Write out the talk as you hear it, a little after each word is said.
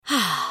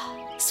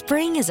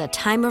Spring is a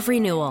time of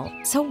renewal,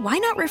 so why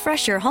not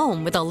refresh your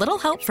home with a little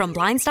help from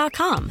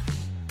Blinds.com?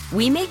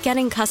 We make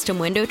getting custom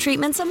window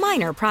treatments a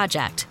minor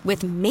project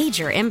with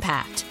major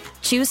impact.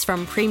 Choose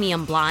from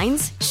premium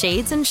blinds,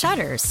 shades, and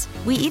shutters.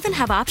 We even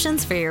have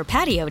options for your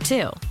patio,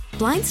 too.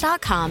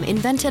 Blinds.com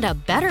invented a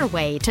better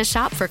way to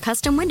shop for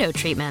custom window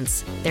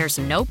treatments. There's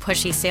no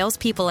pushy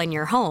salespeople in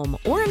your home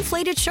or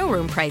inflated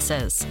showroom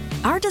prices.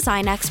 Our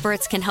design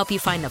experts can help you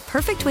find the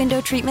perfect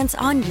window treatments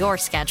on your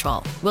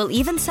schedule. We'll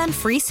even send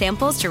free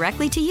samples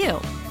directly to you.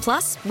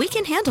 Plus, we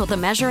can handle the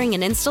measuring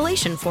and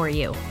installation for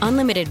you.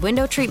 Unlimited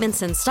window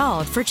treatments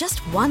installed for just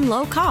one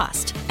low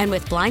cost. And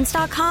with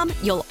Blinds.com,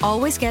 you'll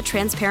always get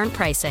transparent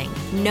pricing.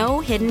 No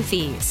hidden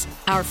fees.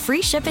 Our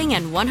free shipping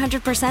and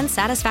 100%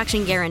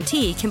 satisfaction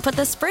guarantee can put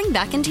the spring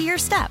back into your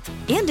step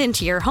and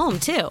into your home,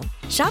 too.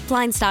 Shop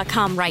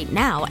Blinds.com right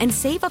now and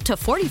save up to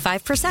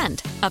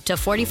 45%. Up to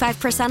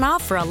 45%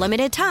 off for a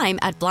limited time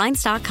at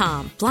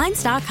Blinds.com.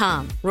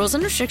 Blinds.com. Rules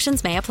and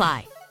restrictions may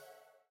apply.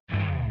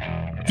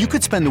 You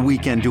could spend the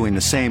weekend doing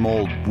the same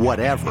old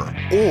whatever,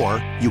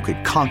 or you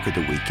could conquer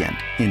the weekend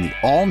in the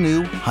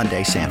all-new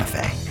Hyundai Santa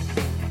Fe.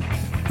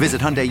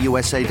 Visit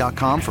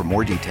HyundaiUSA.com for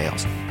more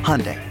details.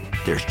 Hyundai,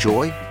 there's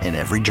joy in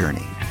every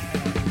journey.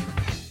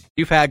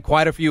 You've had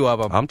quite a few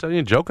of them. I'm telling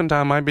you, joking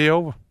time might be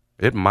over.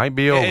 It might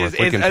be over if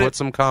we can put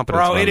some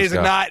confidence in this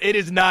guy. It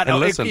is not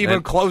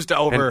even close to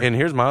over. And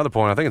here's my other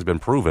point. I think it's been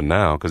proven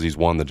now because he's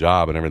won the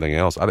job and everything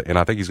else. And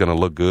I think he's going to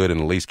look good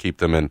and at least keep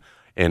them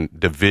in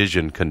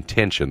division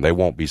contention. They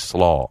won't be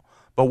slaw.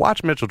 But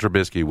watch Mitchell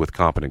Trubisky with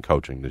competent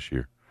coaching this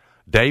year.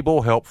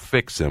 Dable helped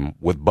fix him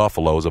with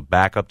Buffalo as a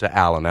backup to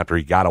Allen after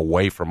he got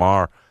away from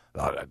our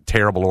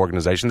terrible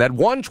organization that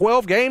won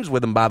 12 games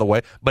with him, by the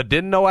way, but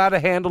didn't know how to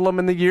handle them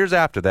in the years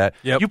after that.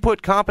 Yep. You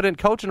put competent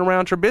coaching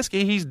around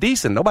Trubisky, he's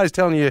decent. Nobody's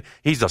telling you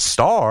he's a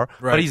star,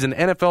 right, but he's an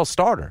NFL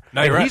starter.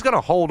 No, and right, he's going to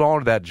hold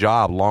on to that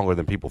job longer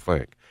than people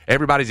think.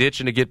 Everybody's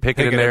itching to get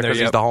Pickett in there because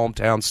he's the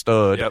hometown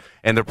stud,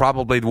 and there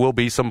probably will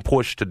be some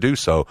push to do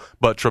so.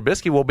 But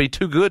Trubisky will be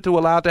too good to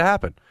allow it to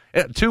happen.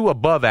 Too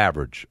above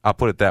average, I'll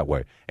put it that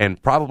way. And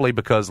probably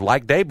because,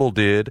 like Dable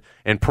did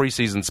in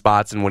preseason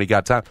spots and when he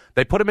got time,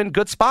 they put him in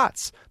good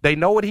spots. They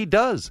know what he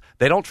does.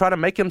 They don't try to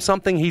make him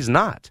something he's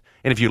not.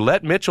 And if you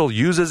let Mitchell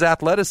use his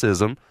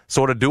athleticism,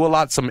 sort of do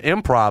some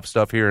improv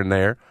stuff here and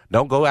there,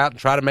 don't go out and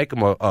try to make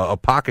him a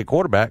pocket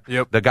quarterback,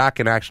 the guy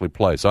can actually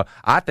play. So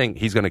I think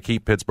he's going to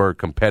keep Pittsburgh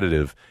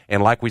competitive.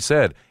 And like we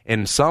said,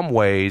 in some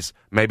ways,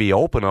 maybe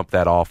open up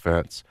that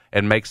offense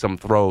and make some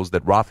throws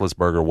that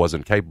Roethlisberger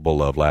wasn't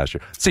capable of last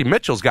year. See,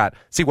 Mitchell's got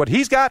what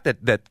he's got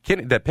that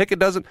Pickett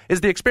doesn't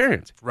is the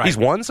experience. Right. He's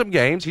won some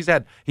games. He's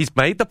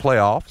made the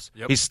playoffs.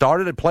 He's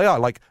started at playoff.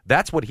 Like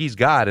that's what he's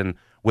got. And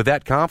with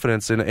that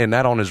confidence and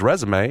that on his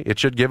resume, it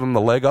should give him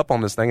the leg up on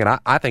this thing. And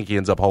I think he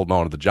ends up holding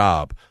on to the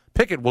job.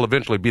 Pickett will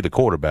eventually be the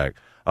quarterback.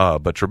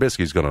 But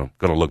Trubisky's going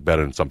to look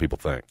better than some people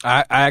think.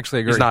 I actually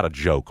agree. He's not a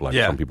joke like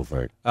some people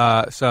think.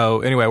 So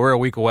anyway, we're a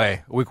week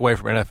away from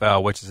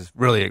NFL, which is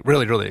really,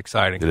 really, really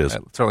exciting. It is.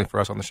 Certainly for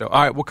us on the show.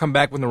 All right, we'll come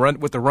back with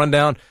the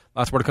rundown.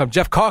 Lots more to come.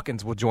 Jeff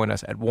Calkins will join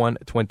us at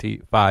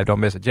 1:25. Don't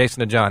miss it.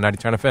 Jason and John, 90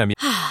 Turn FM.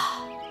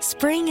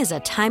 Spring is a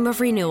time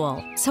of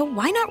renewal, so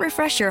why not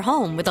refresh your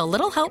home with a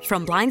little help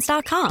from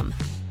Blinds.com?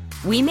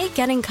 We make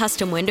getting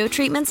custom window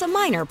treatments a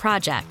minor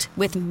project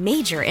with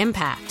major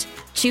impact.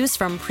 Choose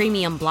from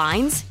premium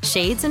blinds,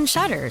 shades, and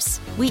shutters.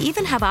 We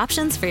even have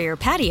options for your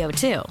patio,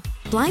 too.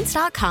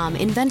 Blinds.com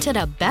invented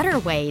a better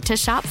way to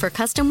shop for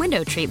custom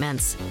window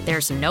treatments.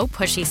 There's no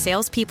pushy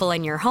salespeople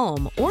in your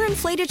home or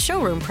inflated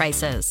showroom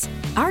prices.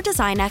 Our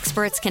design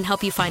experts can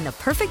help you find the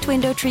perfect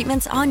window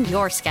treatments on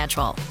your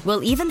schedule.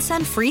 We'll even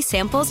send free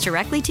samples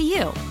directly to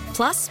you.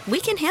 Plus, we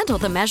can handle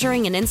the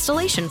measuring and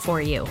installation for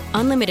you.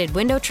 Unlimited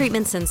window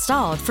treatments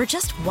installed for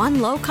just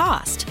one low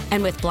cost.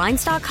 And with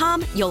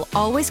Blinds.com, you'll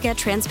always get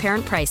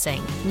transparent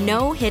pricing.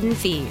 No hidden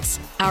fees.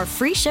 Our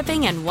free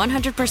shipping and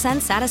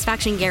 100%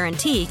 satisfaction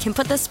guarantee can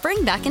put the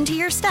spring back into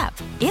your step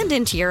and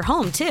into your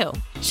home, too.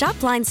 Shop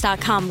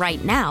Blinds.com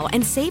right now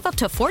and save up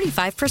to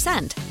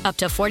 45%. Up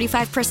to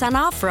 45%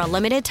 off for a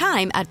limited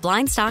time at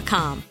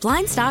Blinds.com.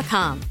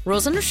 Blinds.com.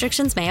 Rules and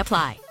restrictions may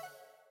apply.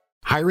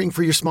 Hiring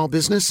for your small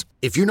business?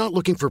 If you're not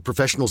looking for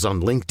professionals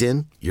on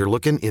LinkedIn, you're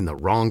looking in the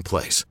wrong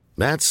place.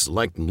 That's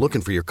like looking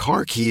for your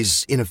car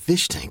keys in a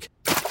fish tank.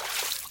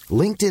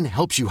 LinkedIn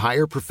helps you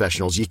hire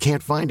professionals you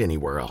can't find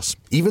anywhere else,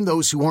 even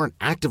those who aren't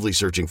actively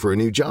searching for a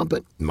new job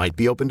but might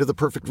be open to the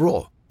perfect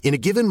role. In a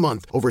given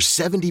month, over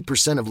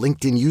 70% of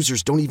LinkedIn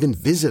users don't even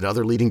visit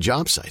other leading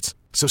job sites.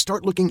 So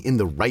start looking in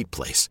the right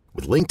place.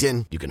 With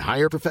LinkedIn, you can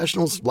hire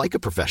professionals like a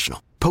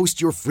professional. Post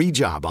your free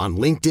job on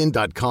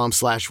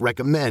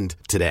linkedin.com/recommend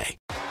today.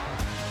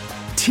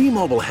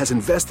 T-Mobile has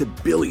invested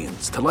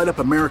billions to light up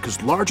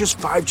America's largest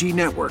 5G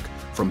network,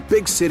 from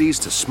big cities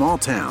to small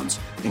towns,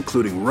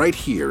 including right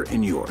here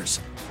in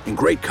yours. And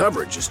great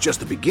coverage is just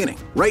the beginning.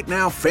 Right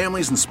now,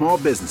 families and small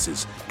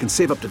businesses can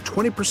save up to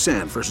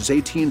 20% versus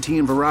AT&T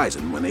and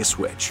Verizon when they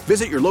switch.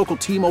 Visit your local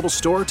T-Mobile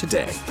store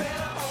today.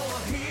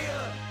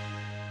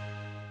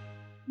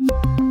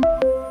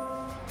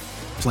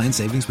 Plan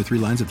savings with 3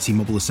 lines of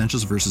T-Mobile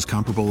Essentials versus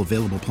comparable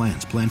available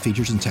plans. Plan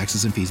features and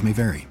taxes and fees may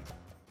vary.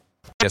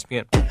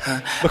 ESPN.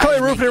 McCully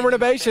Roofing and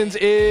Renovations.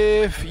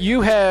 If you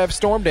have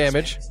storm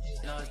damage,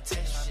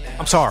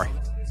 I'm sorry.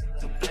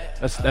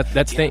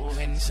 That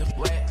stinks.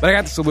 But I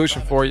got the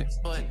solution for you.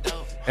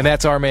 And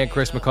that's our man,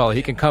 Chris McCully.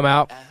 He can come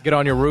out, get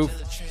on your roof,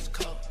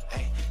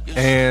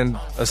 and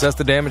assess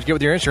the damage, get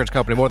with your insurance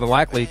company. More than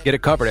likely, get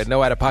it covered at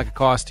no out-of-pocket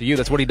cost to you.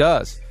 That's what he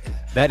does.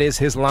 That is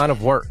his line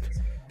of work.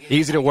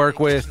 Easy to work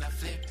with.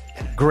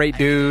 Great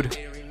dude.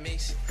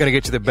 Going to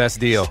get you the best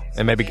deal.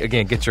 And maybe,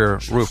 again, get your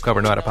roof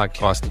covered, no out-of-pocket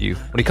cost to you.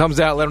 When he comes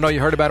out, let him know you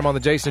heard about him on the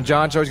Jason and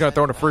John Show. He's going to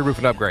throw in a free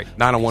roofing upgrade.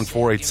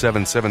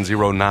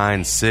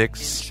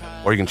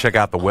 901-487-7096. Or you can check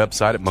out the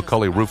website at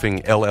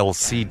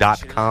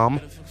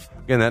McCullyRoofingLLC.com.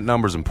 Again, that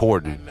number's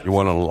important. You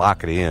want to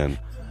lock it in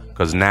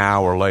because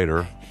now or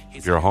later,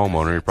 if you're a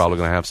homeowner, you're probably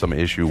going to have some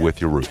issue with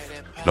your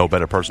roof. No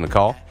better person to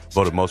call.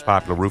 Voted most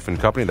popular roofing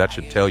company. That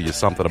should tell you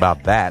something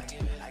about that.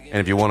 And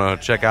if you want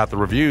to check out the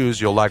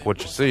reviews, you'll like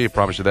what you see. I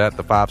promise you that,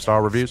 the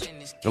 5-star reviews.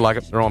 You'll like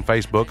it. They're on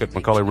Facebook at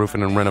McCully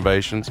Roofing and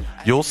Renovations.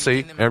 You'll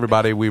see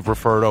everybody we've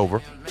referred over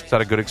has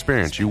had a good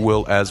experience. You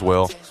will as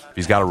well. If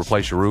he's got to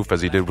replace your roof,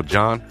 as he did with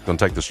John, he's going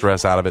to take the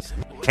stress out of it.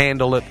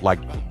 Handle it like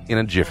in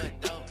a jiffy.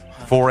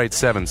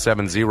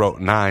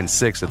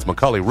 487-7096. It's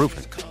McCully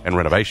Roofing and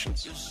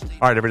Renovations.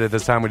 All right, every day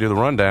this time we do the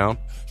rundown.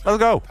 Let's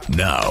go.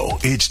 Now,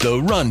 it's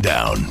the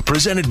Rundown,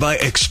 presented by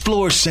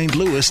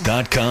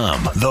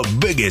ExploreSt.Louis.com. The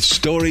biggest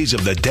stories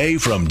of the day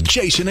from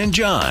Jason and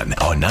John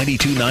on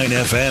 92.9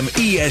 FM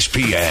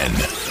ESPN.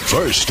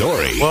 First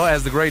story. Well,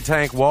 as the great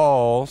Tank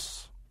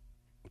Walls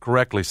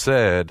correctly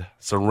said,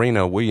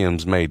 Serena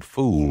Williams made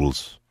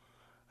fools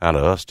out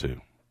of us two.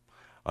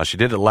 She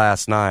did it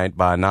last night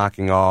by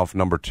knocking off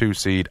number 2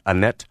 seed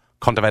Anett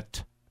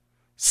Kontaveit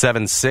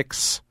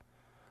 7-6,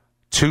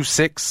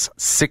 2-6,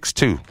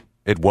 6-2.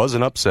 It was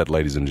an upset,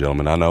 ladies and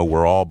gentlemen. I know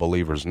we're all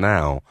believers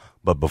now,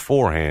 but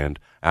beforehand,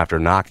 after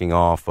knocking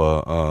off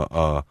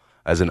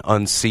as an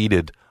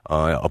unseeded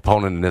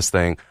opponent in this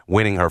thing,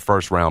 winning her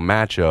first-round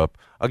matchup,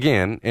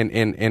 again,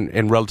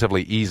 in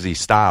relatively easy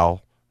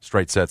style,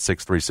 straight set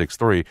 6-3,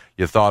 6-3,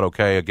 you thought,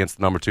 okay, against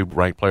the number 2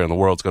 ranked player in the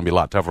world, it's going to be a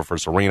lot tougher for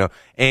Serena.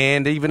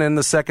 And even in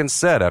the second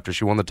set, after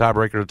she won the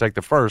tiebreaker to take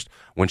the first,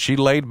 when she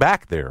laid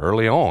back there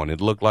early on,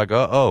 it looked like,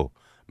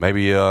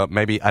 maybe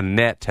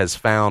Anett has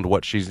found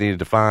what she's needed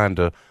to find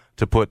to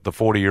put the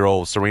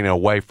 40-year-old Serena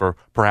away for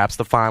perhaps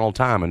the final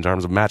time in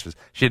terms of matches.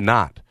 She did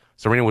not.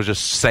 Serena was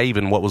just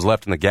saving what was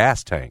left in the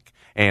gas tank.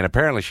 And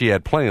apparently she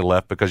had plenty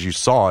left because you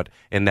saw it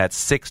in that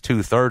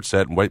 6-2 third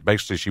set. And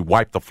basically she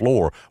wiped the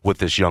floor with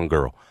this young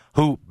girl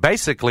who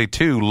basically,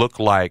 too, looked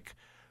like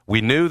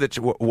we knew that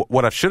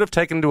what I should have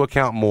taken into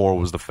account more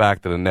was the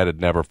fact that Anett had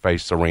never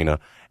faced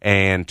Serena.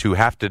 And to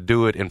have to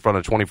do it in front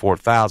of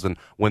 24,000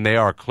 when they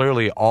are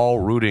clearly all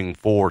rooting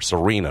for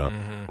Serena,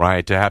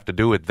 right, to have to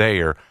do it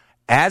there.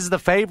 As the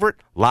favorite,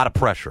 a lot of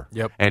pressure.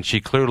 Yep. And she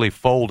clearly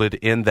folded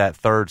in that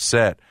third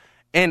set.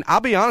 And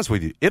I'll be honest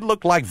with you, it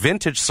looked like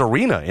vintage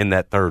Serena in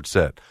that third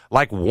set.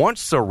 Like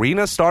once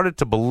Serena started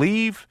to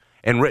believe,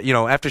 and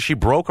after she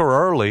broke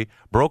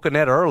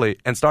Anett early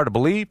and started to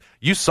believe,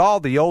 you saw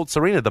the old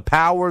Serena, the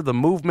power, the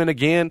movement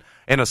again,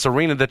 and a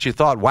Serena that you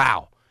thought,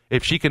 wow,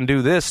 if she can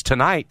do this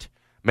tonight,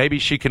 maybe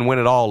she can win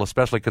it all,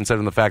 especially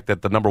considering the fact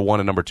that the number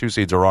 1 and number 2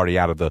 seeds are already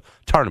out of the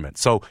tournament.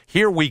 So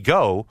here we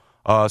go.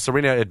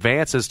 Serena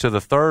advances to the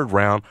third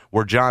round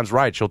where John's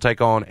right. She'll take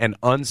on an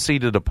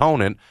unseeded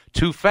opponent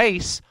to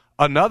face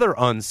another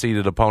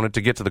unseeded opponent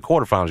to get to the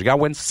quarterfinals. You got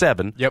to win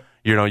 7. Yep.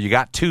 You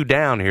got 2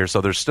 down here, so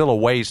there's still a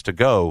ways to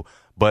go.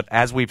 But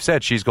as we've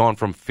said, she's gone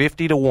from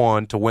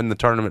 50-1 to win the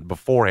tournament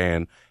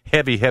beforehand,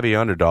 heavy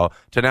underdog,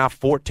 to now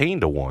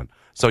 14-1.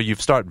 So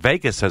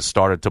Vegas has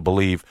started to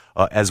believe,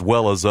 as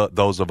well as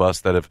those of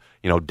us that have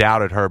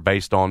doubted her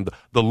based on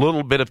the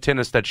little bit of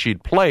tennis that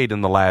she'd played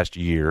in the last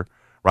year,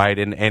 right?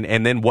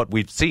 And then what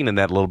we've seen in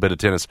that little bit of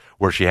tennis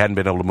where she hadn't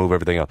been able to move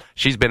everything else.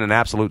 She's been an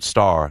absolute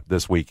star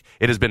this week.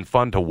 It has been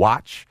fun to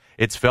watch.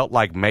 It's felt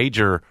like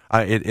major.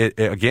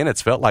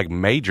 It's felt like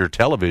major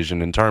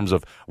television in terms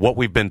of what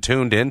we've been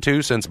tuned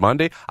into since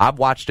Monday. I've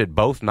watched it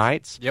both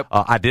nights. Yep.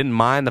 I didn't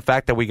mind the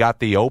fact that we got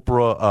the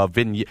Oprah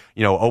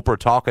Oprah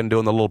talking,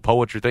 doing the little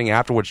poetry thing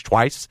afterwards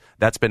twice.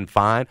 That's been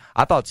fine.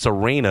 I thought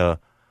Serena,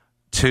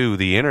 too,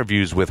 the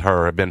interviews with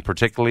her have been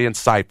particularly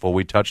insightful.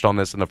 We touched on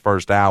this in the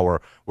first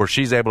hour, where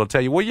she's able to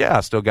tell you, well, yeah,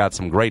 I still got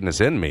some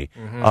greatness in me,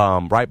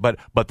 right?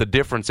 But the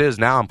difference is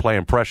now I'm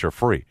playing pressure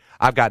free.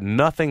 I've got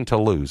nothing to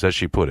lose, as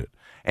she put it,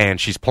 and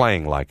she's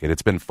playing like it.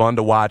 It's been fun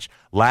to watch.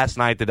 Last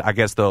night, I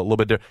guess the little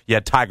bit you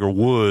had Tiger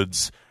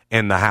Woods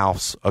in the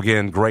house.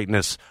 Again,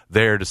 greatness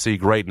there to see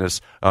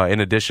greatness.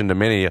 In addition to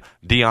many,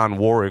 Dionne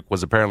Warwick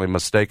was apparently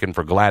mistaken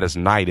for Gladys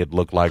Knight. It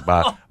looked like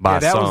by some.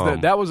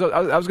 That was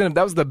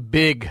the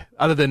big.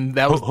 Other than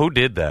that, who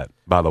did that?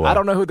 By the way, I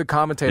don't know who the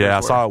commentators were. Yeah,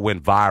 I saw it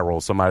went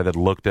viral. Somebody that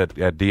looked at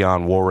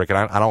Dionne Warwick, and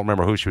I don't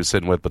remember who she was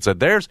sitting with, but said,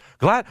 "There's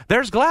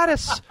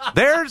Gladys,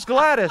 there's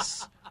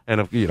Gladys."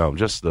 And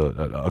just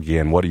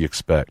again, what do you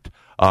expect?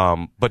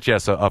 But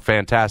yes, a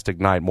fantastic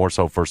night, more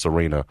so for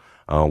Serena.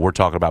 We're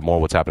talking about more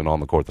what's happening on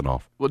the court than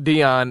off. Well,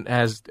 Dion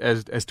has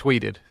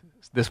tweeted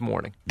this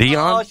morning.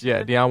 Dion?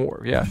 Yeah, Dion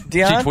Ward. Yeah.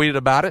 Dion? She tweeted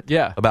about it?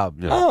 Yeah. About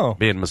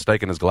being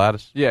mistaken as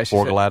Gladys? Yeah.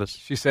 Gladys?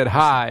 She said,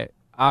 "Hi,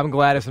 I'm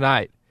Gladys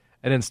Knight.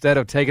 And instead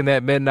of taking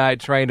that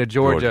midnight train to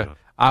Georgia,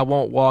 I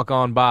won't walk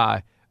on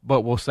by,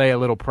 but we'll say a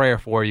little prayer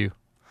for you."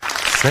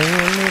 Say a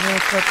little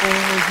prayer for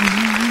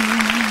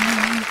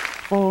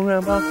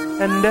you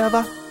forever and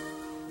ever.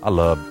 I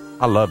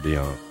love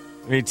Dion.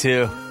 Me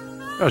too.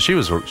 No,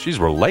 she's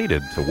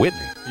related to Whitney.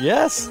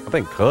 Yes. I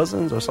think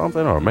cousins or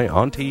something, or maybe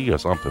auntie or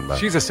something.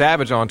 She's a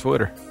savage on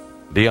Twitter.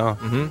 Dion?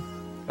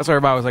 Mm-hmm. That's why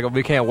everybody was like,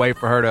 we can't wait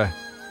for her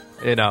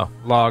to,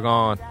 log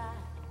on.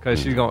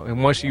 Because she's going,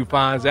 and once she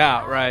finds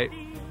out, right,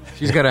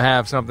 she's going to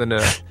have something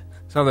to,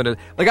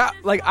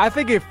 I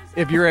think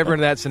if you're ever in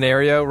that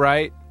scenario,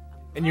 right,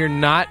 and you're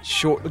not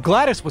sure,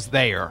 Gladys was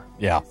there.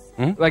 Yeah.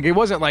 Mm-hmm. Like, it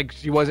wasn't like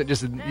she wasn't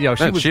just,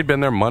 she'd been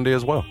there Monday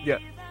as well. Yeah.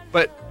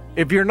 But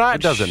if you're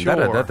not sure.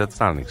 That's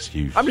not an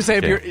excuse. I'm just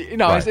saying, if you're,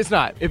 right. it's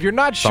not. If you're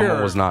not sure.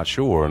 Someone was not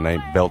sure, and they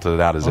belted it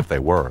out as if they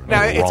were.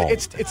 Now,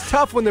 it's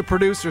tough when the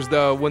producers,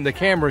 though, when the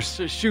camera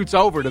shoots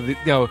over to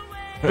the,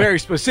 very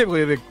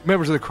specifically the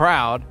members of the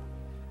crowd.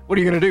 What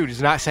are you going to do?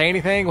 Just not say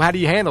anything? How do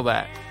you handle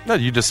that? No,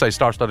 you just say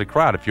star-studded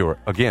crowd if you're,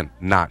 again,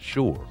 not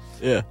sure.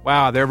 Yeah.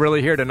 Wow, they're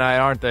really here tonight,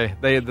 aren't they?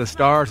 The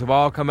stars have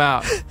all come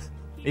out.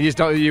 You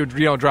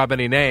don't drop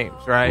any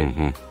names, right?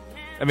 Mm-hmm.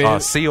 I mean,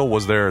 Seal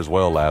was there as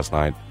well last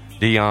night.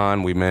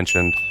 Dion, we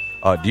mentioned.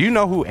 Do you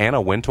know who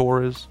Anna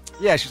Wintour is?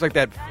 Yeah, she's like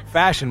that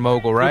fashion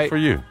mogul, right? Good for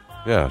you.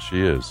 Yeah,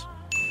 she is.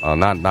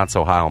 Not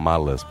so high on my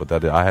list, but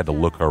I had to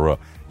look her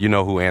up. You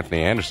know who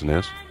Anthony Anderson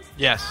is?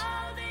 Yes.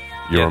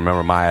 You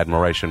remember my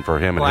admiration for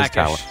him and Blackish.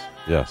 his talents.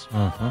 Yes.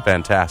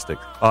 Fantastic.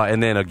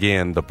 And then,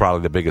 again,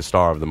 probably the biggest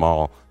star of them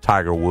all,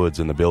 Tiger Woods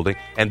in the building.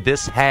 And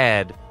this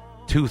had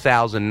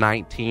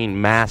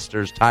 2019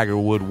 Masters, Tiger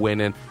Wood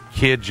winning,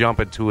 kid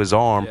jumping to his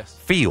arm,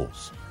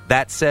 feels.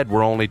 That said,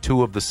 we're only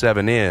 2 of the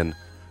 7 in.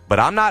 But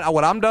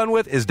what I'm done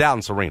with is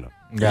doubting Serena.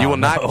 You will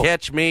not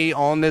catch me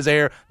on this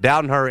air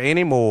doubting her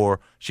anymore.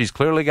 She's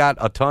clearly got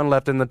a ton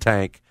left in the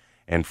tank.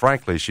 And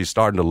frankly, she's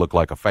starting to look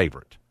like a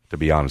favorite, to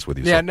be honest with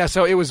you. Yeah, no,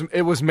 so it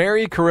was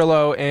Mary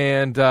Carrillo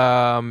and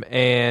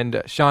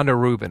Shonda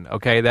Rubin.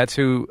 Okay, that's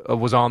who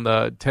was on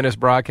the tennis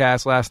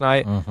broadcast last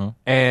night.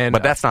 Mm-hmm.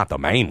 But that's not the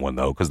main one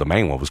though, because the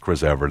main one was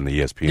Chris Evert and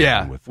the ESPN.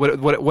 Yeah,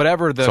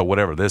 whatever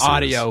this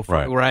audio, is,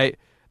 right?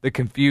 The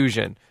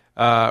confusion.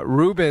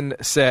 Rubin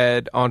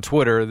said on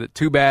Twitter that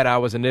too bad I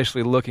was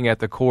initially looking at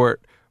the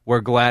court where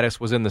Gladys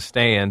was in the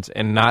stands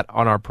and not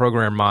on our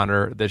program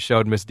monitor that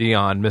showed Miss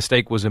Dion.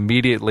 Mistake was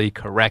immediately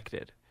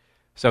corrected.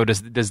 So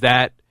does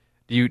that?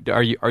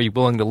 Are you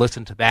willing to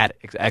listen to that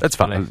explanation? That's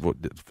fine.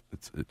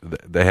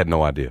 They had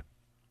no idea.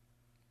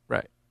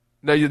 Right.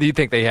 No, you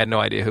think they had no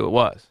idea who it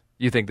was?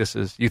 You think this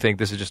is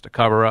just a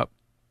cover up?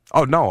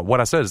 Oh no! What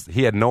I said is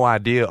he had no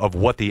idea of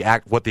what the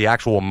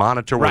actual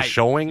monitor was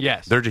showing.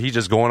 Yes. He's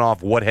just going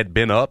off what had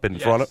been up in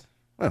front of.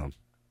 Well,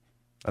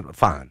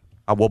 fine.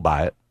 I will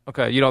buy it.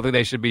 Okay. You don't think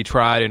they should be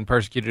tried and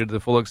persecuted to the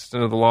full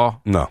extent of the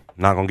law? No,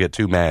 not gonna get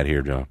too mad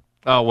here, John.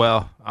 Oh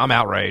well, I'm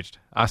outraged.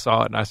 I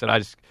saw it and I said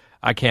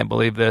I can't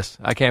believe this.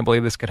 I can't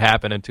believe this could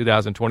happen in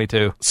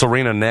 2022.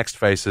 Serena next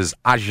faces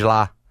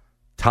Ajla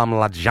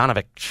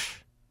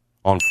Tomljanovic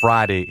on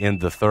Friday in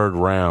the 3rd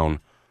round.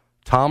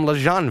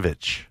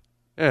 Tomljanovic.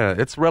 Yeah,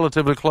 it's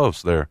relatively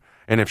close there.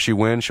 And if she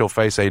wins, she'll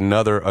face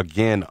another,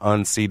 again,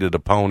 unseeded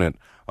opponent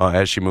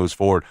as she moves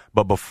forward.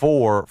 But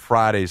before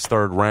Friday's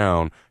 3rd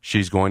round,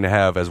 she's going to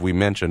have, as we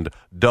mentioned,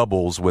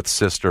 doubles with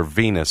sister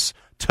Venus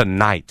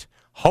tonight.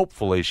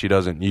 Hopefully she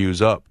doesn't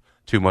use up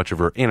too much of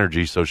her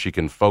energy so she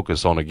can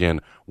focus on,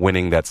 again,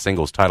 winning that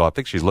singles title. I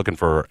think she's looking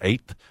for her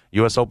 8th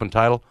U.S. Open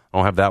title. I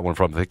don't have that one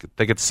from. I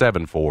think it's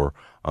 7 for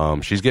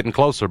her. She's getting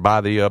closer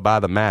by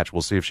the match.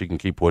 We'll see if she can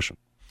keep pushing.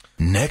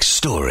 Next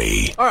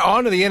story. All right,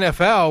 on to the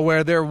NFL,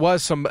 where there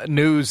was some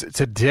news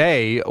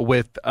today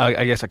with,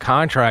 I guess, a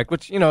contract,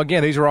 which,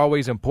 again, these are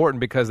always important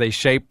because they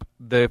shape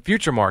the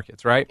future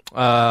markets, right?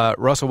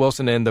 Russell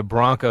Wilson and the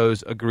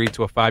Broncos agreed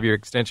to a 5-year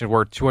extension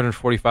worth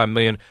 $245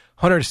 million.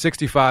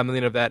 $165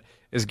 million of that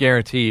is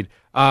guaranteed.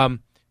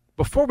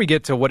 Before we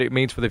get to what it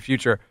means for the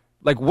future,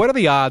 what are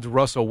the odds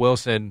Russell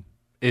Wilson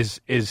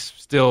is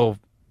still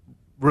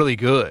really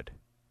good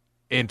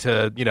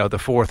into, the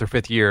 4th or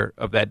 5th year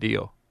of that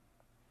deal?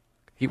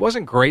 He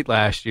wasn't great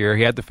last year.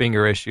 He had the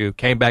finger issue.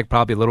 Came back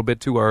probably a little bit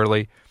too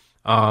early.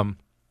 Are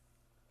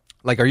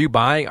you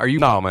buying?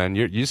 No, man.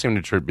 You seem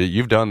to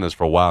you've done this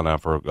for a while now.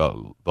 For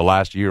the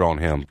last year on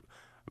him,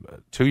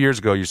 2 years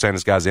ago, you're saying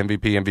this guy's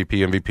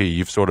MVP.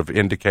 You've sort of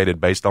indicated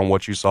based on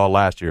what you saw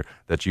last year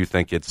that you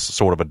think it's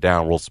sort of a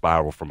downward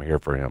spiral from here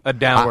for him. A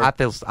downward.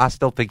 I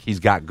still think he's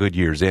got good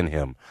years in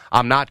him.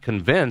 I'm not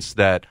convinced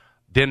that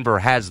Denver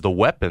has the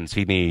weapons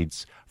he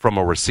needs. From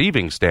a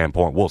receiving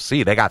standpoint, we'll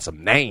see. They got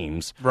some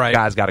names. Right.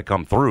 Guys got to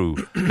come through.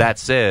 That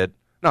said,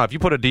 no, if you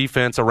put a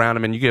defense around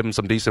him and you give him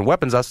some decent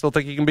weapons, I still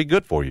think he can be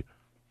good for you.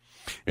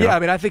 Yeah, I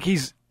mean, I think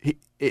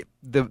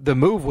the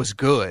move was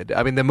good.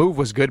 I mean, the move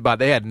was good, but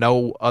they had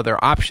no other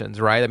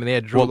options, right? I mean, they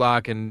had Drew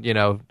Lock and,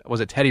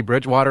 was it Teddy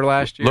Bridgewater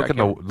last year?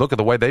 Look at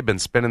the way they've been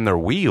spinning their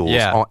wheels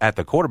at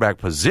the quarterback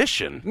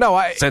position. No,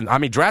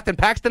 drafting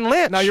Paxton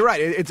Lynch. No, you're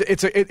right.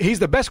 He's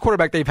the best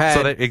quarterback they've had.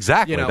 So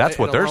exactly, that's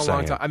what they're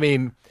saying. I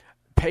mean,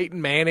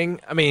 Peyton Manning.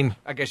 I mean,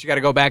 I guess you got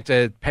to go back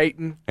to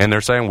Peyton. And they're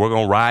saying we're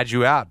going to ride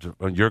you out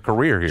on your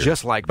career here,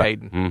 just like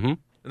Peyton.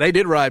 Mm-hmm. They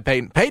did ride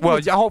Peyton.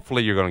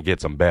 Hopefully you're going to get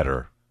some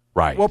better.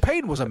 Right. Well,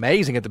 Peyton was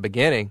amazing at the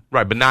beginning.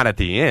 Right, but not at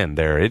the end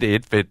there.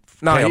 It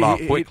tailed off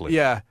quickly.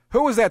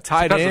 Who was that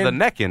tight end? Because of the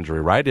neck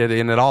injury, right? It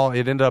ended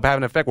up having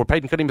an effect where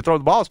Peyton couldn't even throw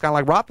the ball. It's kind of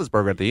like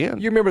Roethlisberger at the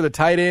end. You remember the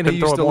tight end he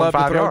used to love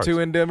to throw to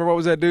in Denver? What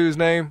was that dude's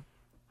name?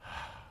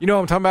 You know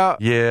what I'm talking about?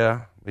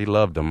 Yeah, he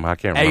loved him. I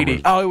can't remember.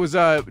 80. Oh, it was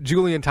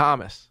Julian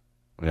Thomas.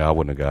 Yeah, I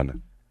wouldn't have gotten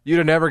it. You'd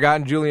have never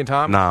gotten Julian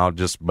Thomas? No,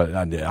 but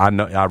I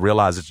know I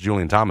realize it's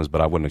Julian Thomas,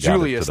 but I wouldn't have gotten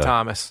it today. Julius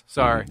Thomas.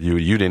 Sorry.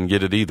 You didn't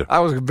get it either.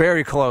 I was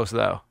very close,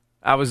 though.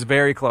 I was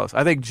very close.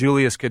 I think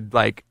Julius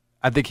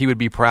I think he would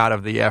be proud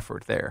of the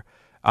effort there.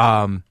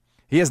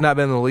 He has not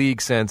been in the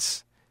league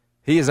since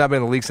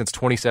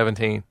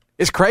 2017.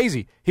 It's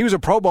crazy. He was a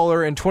Pro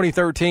Bowler in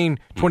 2013,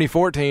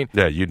 2014.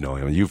 Yeah, you know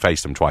him. You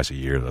faced him twice a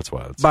year. That's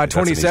why. By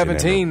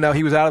 2017, though,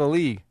 he was out of the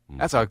league.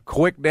 That's a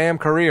quick damn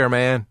career,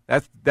 man.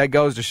 That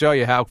goes to show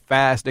you how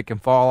fast it can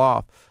fall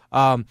off.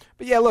 But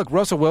yeah, look,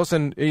 Russell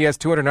Wilson, he has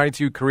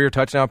 292 career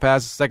touchdown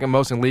passes, second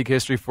most in league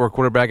history for a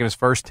quarterback in his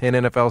first 10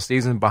 NFL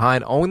seasons,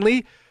 behind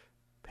only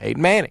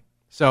Peyton Manning.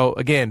 So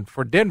again,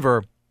 for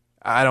Denver,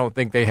 I don't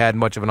think they had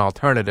much of an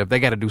alternative. They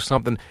got to do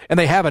something, and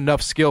they have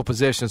enough skill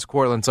positions: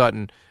 Courtland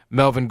Sutton,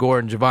 Melvin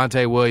Gordon,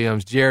 Javonte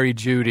Williams, Jerry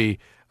Jeudy.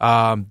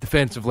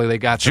 Defensively, they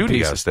got some pieces.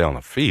 Jeudy got to stay on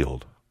the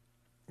field.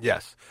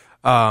 Yes,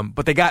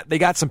 but they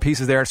got some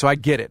pieces there, so I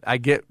get it. I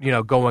get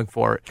going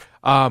for it.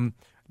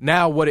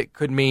 Now, what it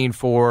could mean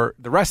for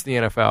the rest of the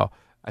NFL,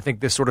 I think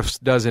this sort of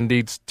does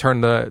indeed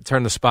turn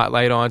the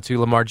spotlight on to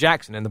Lamar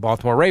Jackson and the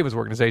Baltimore Ravens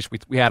organization.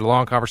 We had a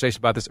long conversation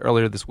about this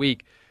earlier this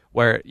week,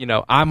 where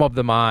I'm of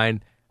the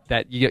mind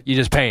that you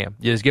just pay him,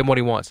 you just give him what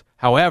he wants.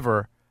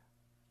 However,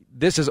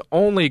 this is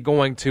only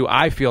going to,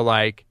 I feel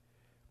like,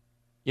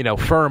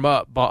 firm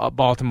up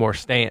Baltimore's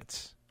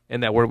stance,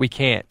 in that we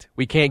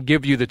can't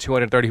give you the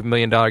 $230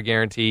 million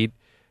guaranteed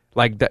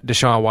like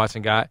Deshaun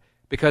Watson got,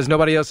 because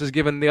nobody else has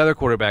given the other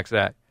quarterbacks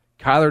that.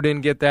 Kyler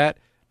didn't get that.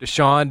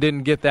 Deshaun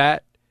didn't get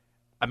that.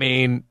 I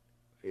mean,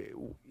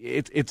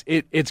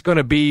 it's going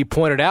to be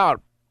pointed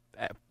out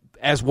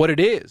as what it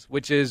is,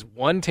 which is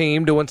one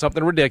team doing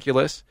something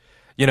ridiculous,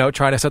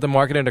 trying to set the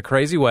market in a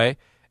crazy way,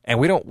 and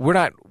we're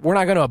not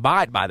going to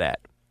abide by that.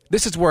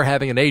 This is where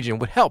having an agent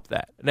would help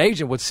that. An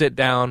agent would sit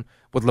down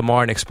with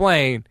Lamar and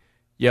explain,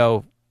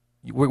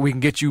 we can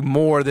get you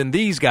more than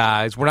these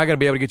guys. We're not going to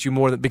be able to get you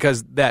more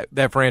because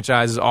that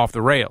franchise is off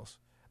the rails.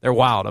 They're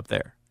wild up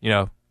there.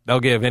 They'll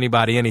give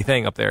anybody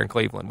anything up there in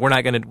Cleveland. You're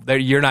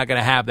not going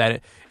to have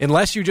that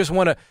unless you just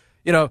want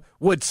to.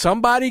 Would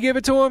somebody give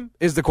it to him?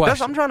 Is the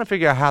question. I'm trying to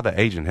figure out how the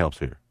agent helps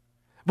here.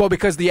 Well,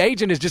 because the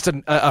agent is just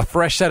a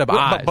fresh set of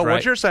eyes. But right?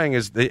 what you're saying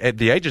is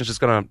the agent's just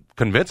going to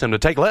convince him to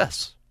take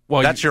less.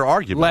 Well, that's your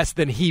argument. Less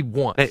than he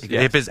wants.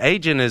 If his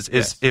agent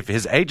if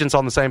his agent's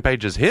on the same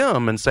page as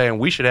him and saying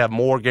we should have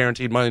more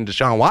guaranteed money than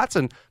Deshaun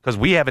Watson because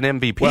we have an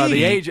MVP. Well,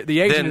 the agent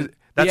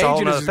is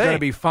going to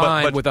be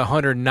fine with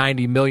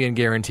 $190 million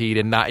guaranteed,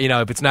 and not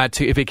if it's not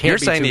if it can't. You're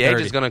be saying the $230.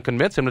 agent's going to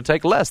convince him to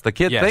take less. The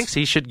kid thinks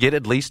he should get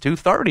at least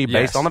 $230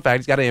 based on the fact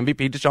he's got an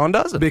MVP. Deshaun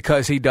doesn't,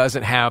 because he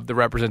doesn't have the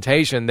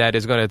representation that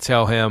is going to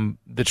tell him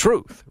the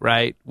truth,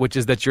 right? Which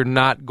is that you're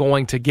not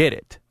going to get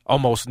it,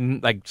 almost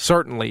like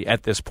certainly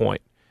at this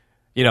point.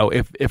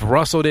 If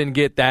Russell didn't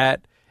get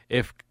that,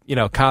 if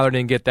Kyler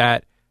didn't get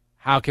that,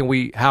 how can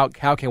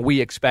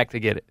we expect to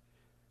get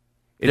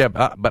it?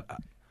 But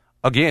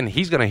again,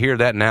 he's going to hear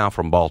that now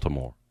from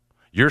Baltimore.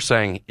 You're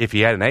saying if he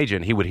had an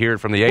agent, he would hear it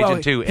from the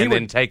agent too, and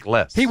then take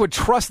less. He would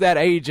trust that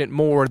agent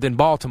more than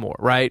Baltimore,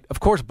 right? Of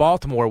course,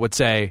 Baltimore would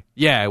say,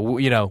 "Yeah,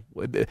 we can't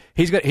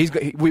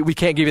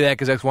give you that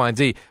because X, Y, and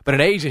Z." But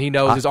an agent he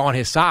knows is on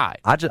his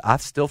side. I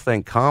still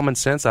think common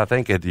sense. I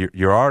think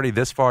you're already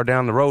this far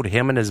down the road.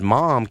 Him and his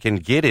mom can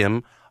get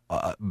him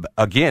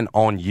again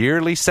on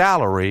yearly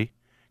salary.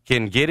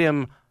 Can get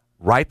him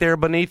right there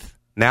beneath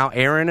now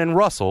Aaron and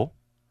Russell.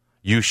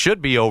 You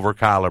should be over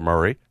Kyler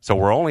Murray. So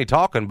we're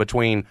talking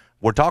between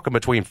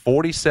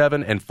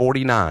 47 and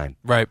 49.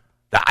 Right.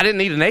 I didn't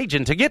need an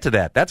agent to get to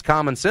that. That's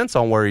common sense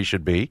on where he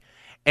should be.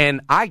 And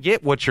I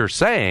get what you're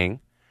saying,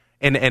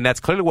 and that's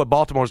clearly what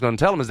Baltimore's going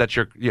to tell him is that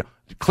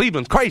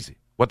Cleveland's crazy.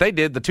 What they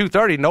did, the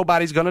 230,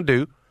 nobody's going to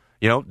do.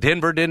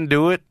 Denver didn't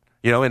do it,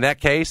 in that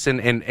case,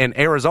 and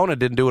Arizona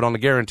didn't do it on the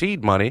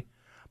guaranteed money.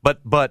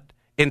 But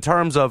in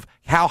terms of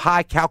how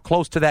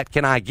close to that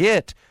can I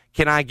get?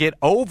 Can I get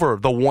over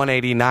the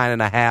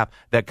 189.5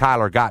 that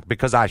Kyler got?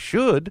 Because I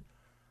should.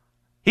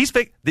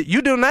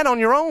 You doing that on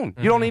your own.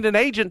 You don't need an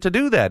agent to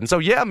do that. And so,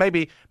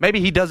 maybe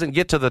he doesn't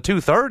get to the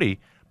 230,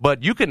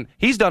 but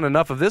he's done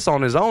enough of this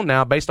on his own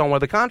now based on where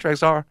the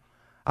contracts are.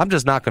 I'm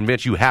just not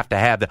convinced you have to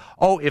have that.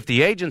 Oh, if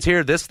the agent's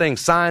here, this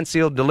thing's signed,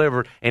 sealed,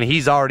 delivered, and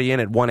he's already in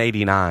at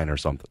 189 or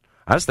something.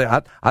 I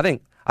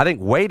think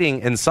waiting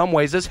in some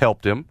ways has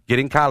helped him.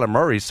 Getting Kyler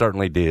Murray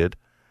certainly did,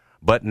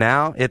 but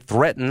now it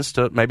threatens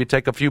to maybe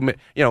take a few.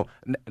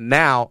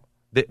 Now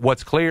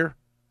what's clear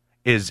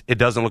is it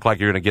doesn't look like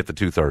you're going to get the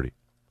 230.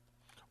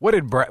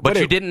 But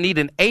you didn't need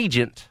an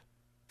agent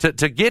to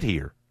get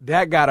here.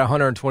 Dak got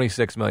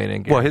 $126 million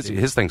in guaranteed.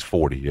 Well, his thing's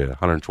 40, yeah,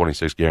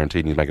 126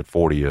 guaranteed, and he's making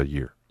 40 a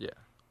year. Yeah,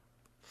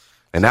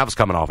 and that was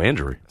coming off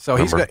injury. So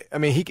I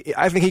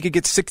think he could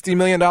get $60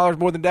 million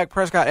more than Dak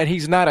Prescott, and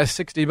he's not a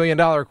 $60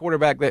 million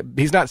quarterback.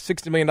 He's not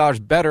 $60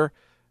 million better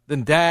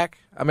than Dak.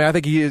 I mean, I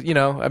think he is.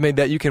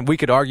 We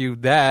could argue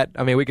that.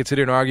 I mean, we could sit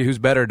here and argue who's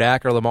better,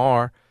 Dak or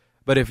Lamar.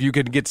 But if you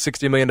could get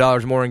 $60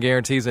 million more in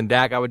guarantees than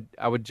Dak, I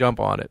would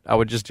jump on it. I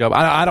would just jump.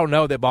 I don't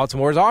know that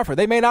Baltimore's offer.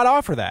 They may not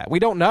offer that. We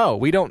don't know.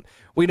 We know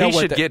he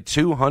should get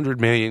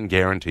 $200 million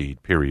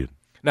guaranteed. Period.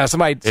 Now if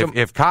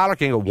Kyler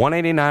can get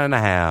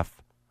 189.5,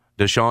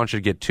 Deshaun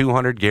should get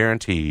 $200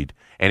 guaranteed,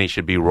 and he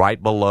should be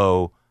right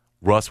below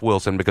Russ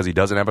Wilson because he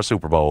doesn't have a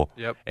Super Bowl.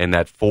 Yep. And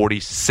that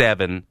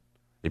 47.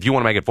 If you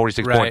want to make it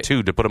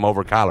 46.2 to put him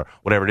over Kyler,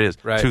 whatever it is,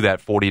 to that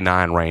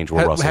 49 range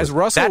where Russell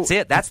is. That's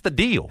it. That's the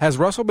deal. Has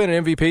Russell been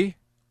an MVP?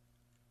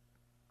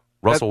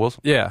 Russell Wilson?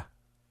 Yeah.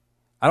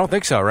 I don't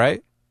think so,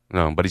 right?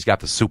 No, but he's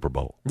got the Super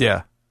Bowl.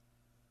 Yeah.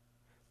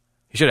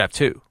 He should have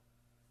two.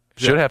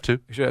 He should have two.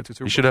 He should have two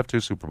Super Bowls. He should have two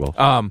Super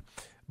Bowls.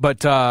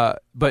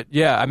 But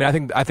yeah, I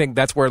mean, I think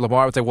that's where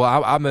Lamar would say,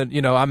 well, I'm an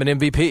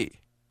MVP.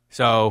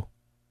 So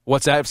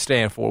what's that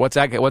stand for? What's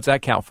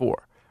that count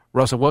for?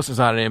 Russell Wilson's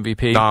not an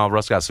MVP. No,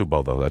 Russ got Super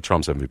Bowl, though. That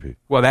Trump's MVP.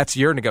 Well, that's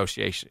your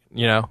negotiation,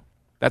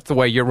 That's the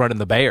way you're running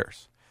the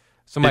Bears.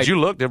 Did you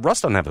look? Russ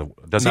doesn't have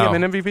does he have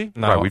an MVP?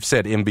 No. Right, we've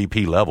said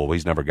MVP level.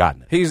 He's never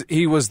gotten it.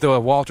 He was the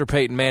Walter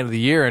Payton Man of the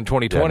Year in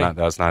 2020. Yeah,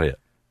 that's not it.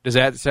 Does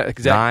that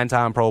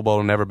 9-time Pro Bowl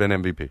and never been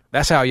MVP.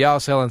 That's how y'all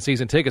selling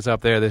season tickets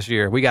up there this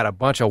year. We got a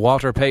bunch of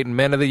Walter Payton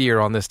Men of the Year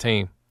on this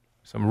team.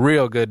 Some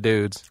real good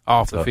dudes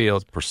off the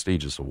field.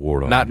 Prestigious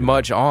award. Not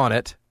much on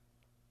it,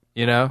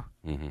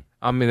 Mm-hmm.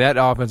 I mean, that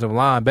offensive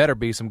line better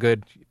be some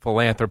good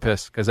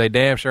philanthropists because they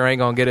damn sure ain't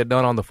going to get it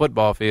done on the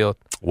football field.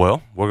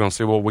 Well, we're going to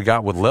see what we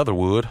got with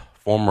Leatherwood,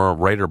 former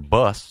Raider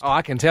bust. Oh,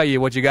 I can tell you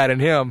what you got in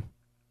him.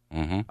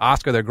 Mm-hmm.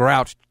 Oscar the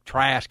Grouch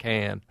trash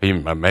can.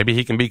 Maybe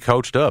he can be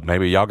coached up.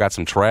 Maybe y'all got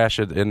some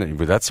trash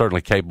that's certainly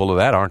capable of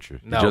that, aren't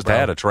you? No, you just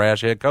had a trash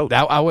head coach.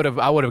 I would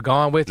have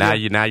gone with now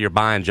you. Now you're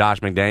buying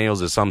Josh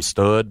McDaniels as some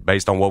stud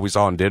based on what we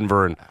saw in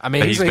Denver, and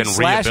he's been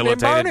rehabilitated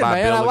and burning, by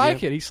man. Bill I like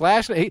again. it. He's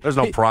slashing it. There's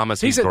no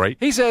promise he's great.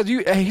 He says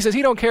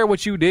he don't care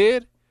what you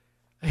did.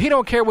 He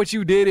don't care what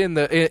you did in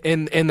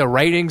the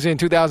ratings in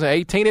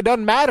 2018. It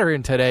doesn't matter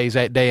in today's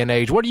day and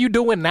age. What are you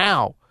doing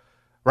now,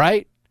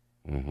 right?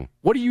 Mm-hmm.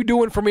 What are you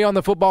doing for me on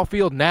the football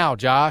field now,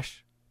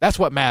 Josh? That's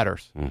what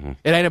matters. Mm-hmm.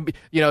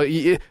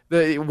 It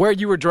ain't where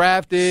you were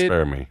drafted,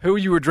 Spare me. who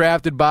you were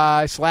drafted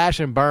by.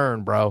 Slash and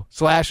burn, bro.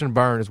 Slash and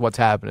burn is what's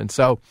happening.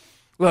 So,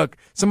 look,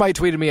 somebody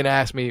tweeted me and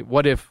asked me,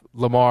 what if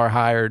Lamar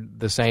hired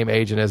the same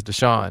agent as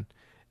Deshaun?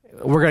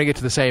 We're going to get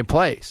to the same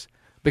place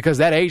because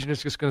that agent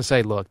is just going to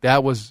say, look,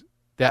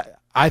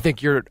 I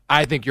think you're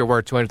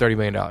worth $230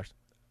 million.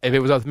 If it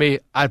was up to me,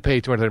 I'd pay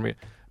 $230 million.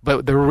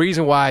 But the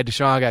reason why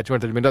Deshaun got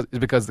 $230 million is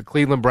because the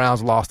Cleveland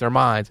Browns lost their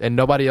minds, and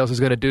nobody else is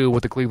going to do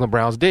what the Cleveland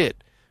Browns did,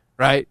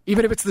 right?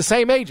 Even if it's the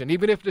same agent,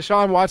 even if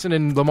Deshaun Watson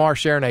and Lamar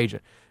share an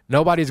agent,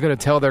 nobody's going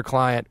to tell their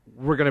client,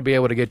 we're going to be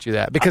able to get you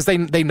that because they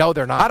know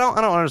they're not. I don't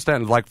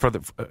understand. Like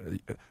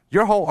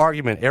your whole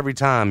argument every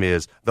time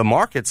is the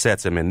market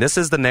sets him, and this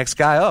is the next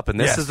guy up, and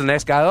this is the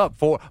next guy up.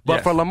 For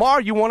Lamar,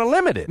 you want to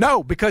limit it.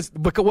 No, because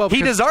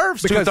he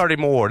deserves $230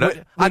 more.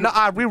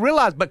 We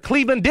realize, but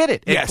Cleveland did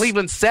it. And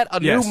Cleveland set a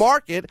new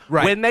market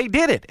when they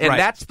did it, and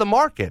that's the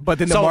market. But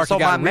then the market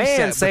got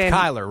reset with saying,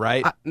 Kyler,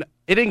 right?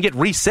 It didn't get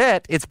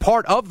reset. It's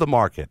part of the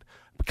market.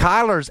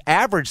 Kyler's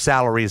average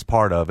salary is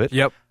part of it.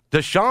 Yep.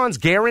 Deshaun's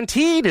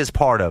guaranteed is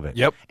part of it.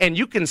 Yep. And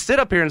you can sit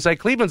up here and say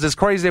Cleveland's as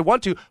crazy as they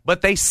want to,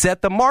 but they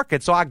set the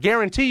market. So I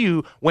guarantee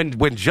you,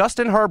 when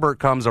Justin Herbert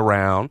comes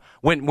around,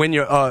 when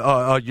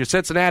your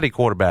Cincinnati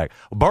quarterback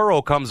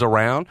Burrow comes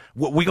around,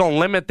 we gonna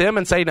limit them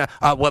and say,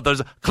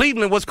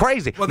 Cleveland was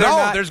crazy. Well,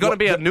 there's going to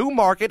be a new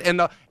market,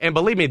 and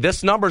believe me,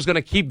 this number is going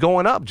to keep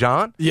going up,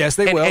 John. Yes,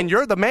 they will. And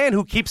you're the man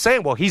who keeps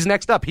saying, well, he's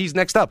next up.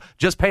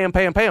 Just pay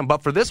him.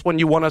 But for this one,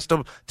 you want us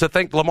to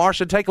think Lamar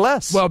should take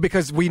less. Well,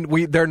 because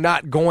they're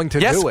not going to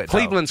do it.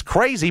 Cleveland's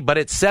crazy, but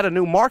it set a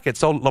new market.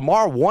 So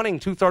Lamar wanting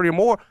 230 or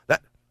more,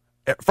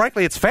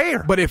 frankly, it's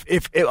fair. But if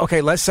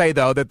let's say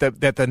though that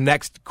the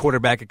next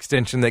quarterback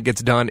extension that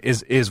gets done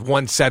is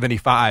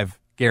 175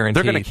 guaranteed.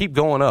 They're going to keep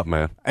going up,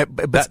 man.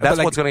 That's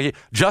what's going to get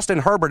Justin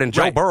Herbert and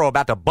Joe Burrow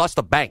about to bust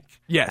a bank.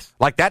 Yes,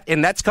 like that,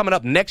 and that's coming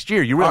up next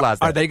year. You realize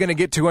that? Are they going to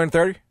get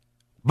 230?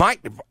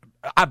 Mike,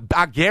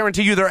 I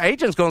guarantee you, their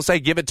agent's going to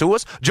say, "Give it to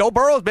us." Joe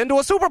Burrow's been to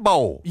a Super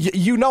Bowl.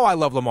 I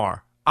love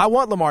Lamar. I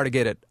want Lamar to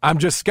get it. I'm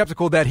just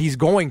skeptical that he's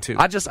going to.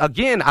 I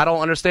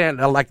don't understand.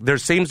 Like, there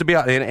seems to be,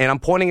 and I'm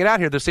pointing it out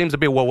here, there seems to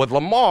be, well, with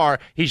Lamar,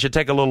 he should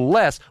take a little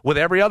less. With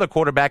every other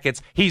quarterback,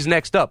 he's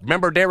next up.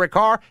 Remember Derek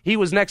Carr? He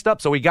was next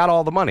up, so he got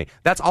all the money.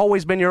 That's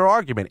always been your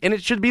argument, and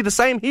it should be the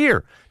same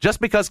here. Just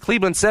because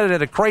Cleveland set it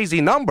at a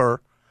crazy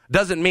number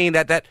doesn't mean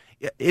that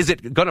is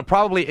it going to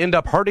probably end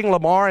up hurting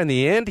Lamar in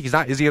the end?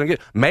 Is he going to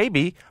get?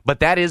 Maybe, but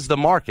that is the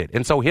market,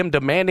 and so him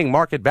demanding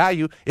market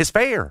value is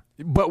fair.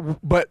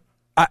 But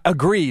I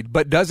agreed.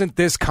 But doesn't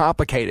this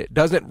complicate it?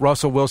 Doesn't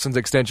Russell Wilson's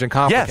extension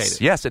complicate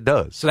it? Yes, it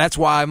does. So that's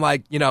why I'm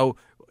like,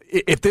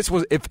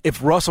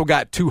 if Russell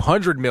got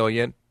 $200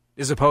 million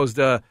as opposed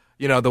to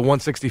the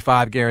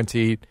 $165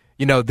 guaranteed,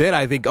 then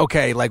I think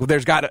okay, like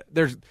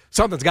there's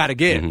something's got to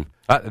give.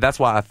 Mm-hmm. That's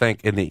why I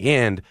think in the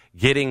end,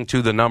 getting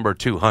to the number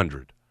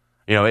 200,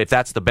 if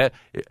that's the bet,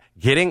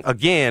 getting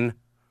again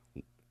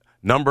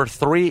number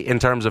 3 in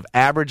terms of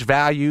average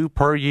value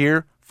per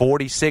year,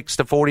 46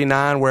 to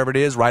 49, wherever it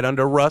is, right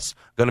under Russ,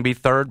 going to be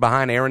third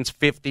behind Aaron's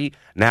 50.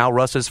 Now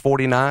Russ is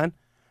 49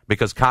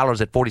 because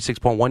Kyler's at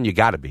 46.1. You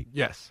got to be.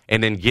 Yes.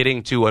 And then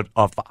getting to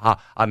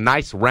a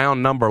nice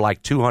round number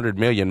like 200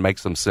 million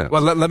makes some sense.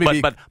 Well, let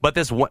me but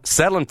this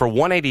settling for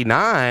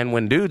 189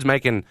 when dude's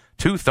making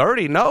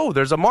 230. No,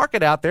 there's a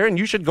market out there, and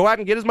you should go out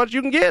and get as much as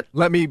you can get.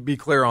 Let me be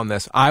clear on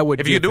this.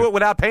 If you do it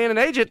without paying an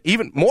agent,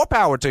 even more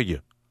power to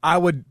you. I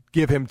would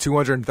give him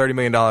 $230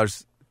 million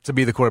to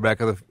be the quarterback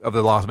of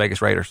the Las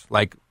Vegas Raiders,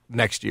 like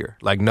next year,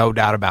 like no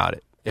doubt about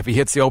it. If he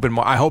hits the open,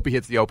 I hope he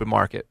hits the open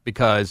market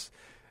because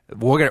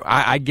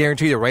I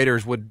guarantee the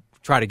Raiders would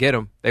try to get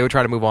him. They would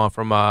try to move on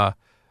from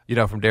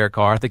Derek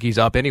Carr. I think he's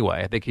up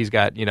anyway. I think he's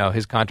got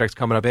his contract's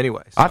coming up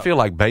anyway. So. I feel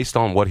like based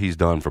on what he's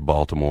done for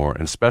Baltimore,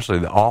 and especially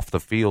the off the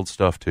field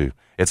stuff too,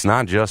 it's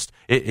not just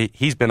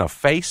he's been a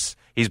face.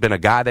 He's been a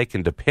guy they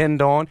can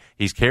depend on.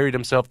 He's carried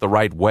himself the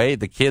right way.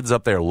 The kids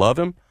up there love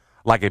him.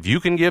 Like if you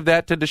can give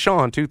that to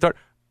Deshaun, 230,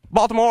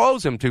 Baltimore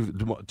owes him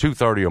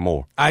 230 or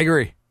more. I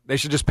agree. They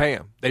should just pay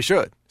him. They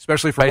should,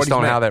 especially for based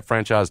on how that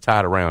franchise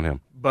tied around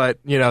him. But,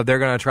 they're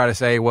going to try to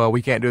say, well,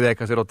 we can't do that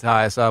because it'll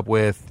tie us up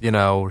with,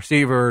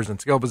 receivers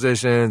and skill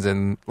positions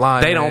and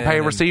linemen. They don't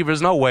pay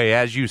receivers no way,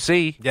 as you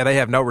see. Yeah, they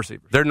have no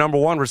receivers. Their number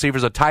one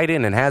receiver's a tight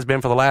end and has been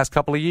for the last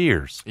couple of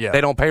years. Yeah.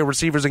 They don't pay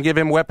receivers and give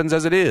him weapons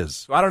as it is.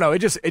 So, I don't know. It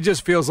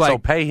just feels like. So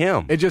pay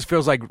him. It just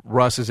feels like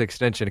Russ's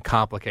extension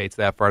complicates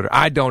that further.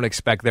 I don't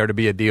expect there to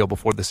be a deal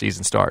before the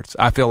season starts.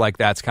 I feel like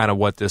that's kind of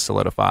what this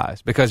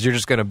solidifies because you're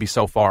just going to be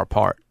so far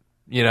apart.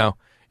 You're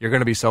going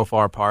to be so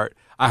far apart.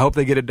 I hope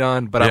they get it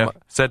done. But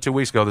said 2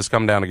 weeks ago, this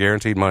come down to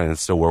guaranteed money, and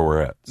it's still where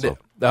we're at. So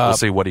we'll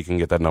see what he can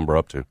get that number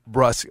up to.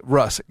 Russ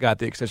got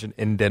the extension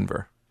in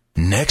Denver.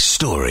 Next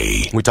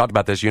story. We talked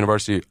about this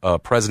university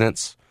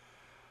presidents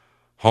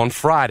on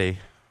Friday.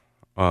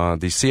 The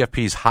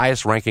CFP's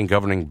highest-ranking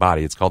governing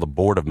body, it's called the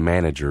Board of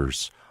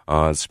Managers,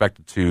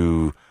 expected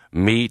to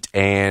meet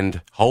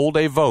and hold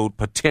a vote,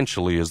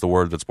 potentially is the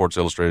word that Sports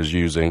Illustrated is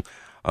using,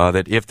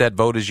 that if that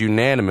vote is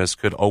unanimous,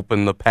 could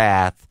open the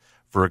path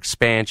for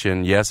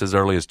expansion, yes, as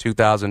early as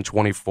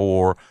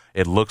 2024.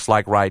 It looks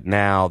like right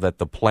now that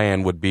the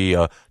plan would be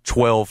a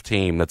 12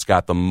 team that's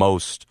got the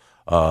most,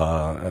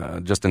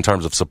 just in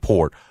terms of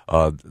support.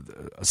 A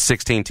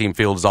 16-team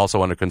field is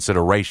also under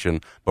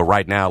consideration, but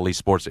right now, at least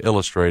Sports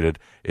Illustrated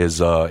is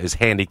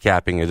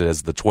handicapping it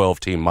as the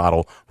 12-team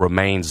model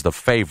remains the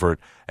favorite,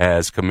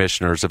 as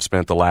commissioners have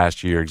spent the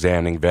last year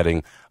examining,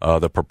 vetting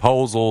the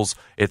proposals.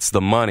 It's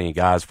the money,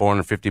 guys,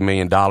 $450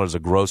 million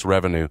of gross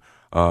revenue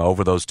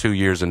over those 2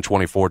 years in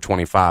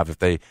 24-25 if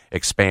they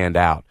expand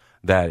out.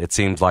 That it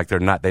seems like they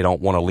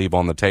don't want to leave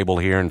on the table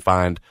here and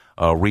find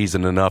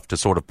reason enough to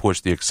sort of push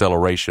the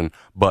acceleration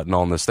button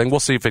on this thing. We'll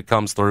see if it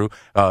comes through.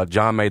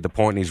 John made the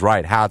point, and he's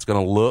right. How it's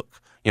going to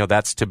look,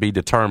 that's to be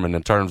determined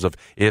in terms of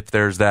if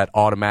there's that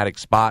automatic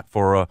spot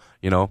for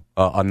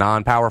a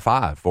non-Power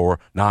 5 or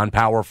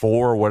non-Power 4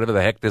 or whatever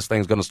the heck this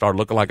thing's going to start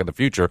looking like in the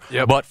future.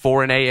 Yep. But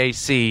for an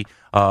AAC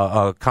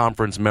a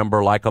conference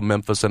member like a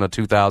Memphis in a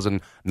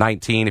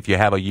 2019, if you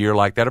have a year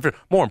like that,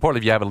 more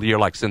importantly, if you have a year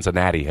like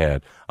Cincinnati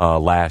had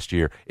last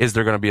year, is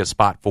there going to be a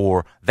spot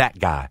for that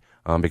guy?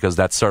 Because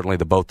that's certainly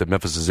the boat that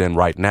Memphis is in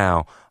right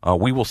now.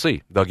 We will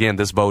see. Again,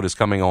 this vote is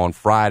coming on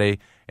Friday.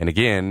 And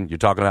again, you're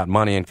talking about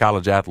money in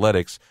college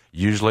athletics.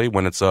 Usually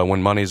when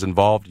money is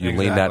involved, you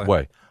lean that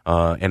way.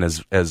 And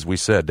as we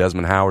said,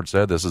 Desmond Howard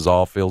said, this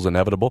feels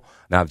inevitable.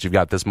 Now that you've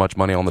got this much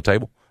money on the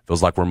table,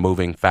 feels like we're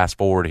moving fast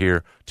forward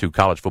here to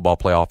college football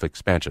playoff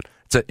expansion.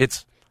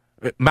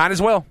 Might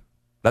as well.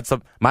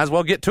 Might as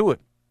well get to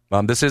it.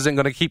 This isn't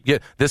going to keep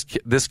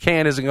this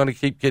can isn't going to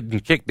keep getting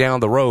kicked down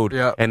the road,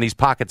 and these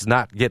pockets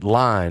not get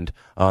lined.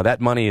 That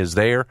money is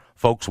there.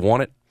 Folks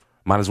want it.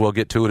 Might as well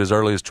get to it as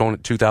early as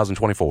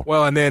 2024.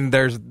 Well, and then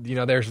there's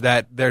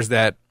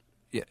that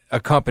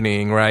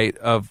accompanying right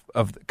of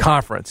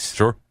conference.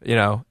 Sure.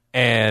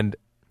 And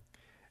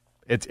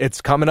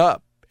it's coming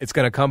up. It's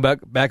going to come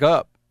back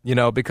up.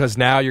 Because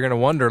now you're going to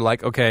wonder,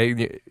 like,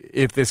 okay,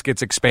 if this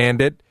gets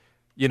expanded,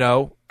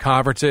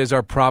 conferences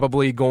are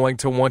probably going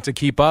to want to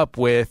keep up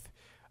with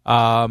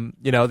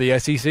the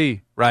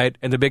SEC, right,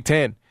 and the Big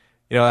Ten.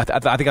 I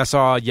think I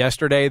saw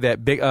yesterday that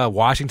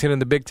Washington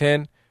and the Big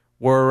Ten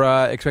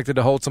were expected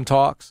to hold some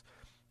talks.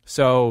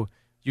 So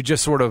you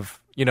just sort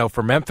of,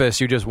 for Memphis,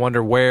 you just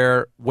wonder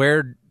where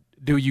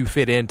do you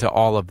fit into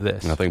all of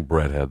this? And I think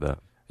Brett had that.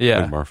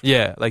 Yeah,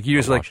 yeah. Like you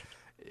just like,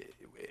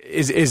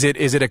 is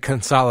it a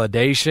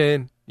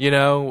consolidation?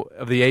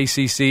 Of the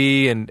ACC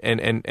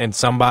and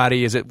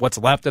somebody? Is it what's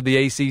left of the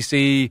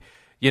ACC?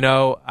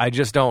 I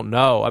just don't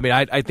know. I mean,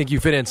 I think you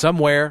fit in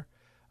somewhere.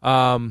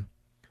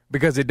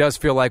 Because it does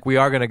feel like we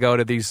are going to go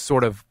to these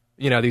sort of,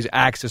 these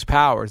Axis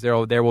powers.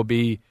 There will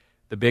be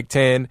the Big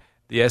Ten,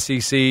 the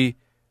SEC,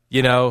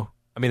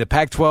 the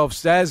Pac-12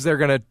 says they're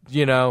going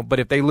to, but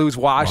if they lose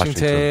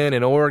Washington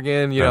and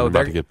Oregon, they're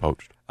about to get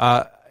poached.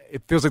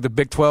 It feels like the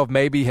Big 12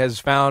 maybe has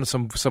found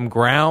some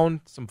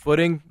ground, some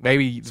footing.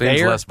 Maybe seems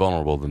there. less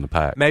vulnerable than the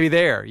Pac. Maybe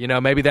there,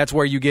 maybe that's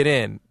where you get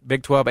in.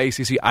 Big 12,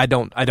 ACC. I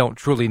don't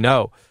truly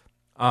know,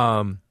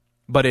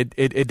 but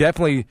it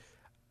definitely.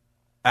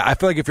 I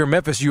feel like if you're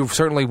Memphis, you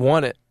certainly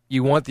want it.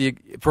 You want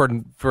for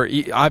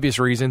obvious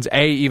reasons.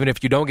 Even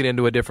if you don't get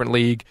into a different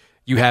league,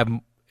 you have,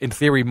 in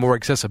theory, more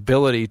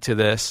accessibility to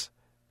this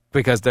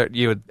because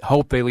you would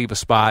hope they leave a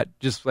spot,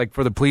 just like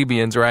for the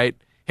plebeians, right?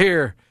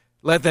 Here,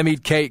 let them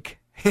eat cake.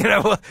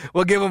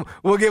 We'll give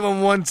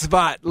them one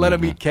spot. Let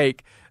them eat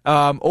cake.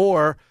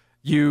 Or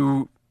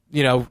you're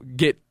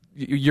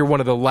one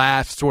of the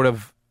last sort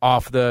of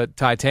off the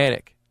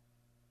Titanic,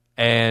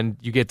 and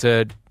you get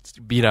to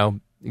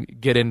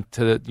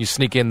you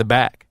sneak in the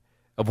back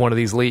of one of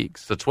these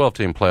leagues. It's a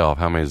 12-team playoff.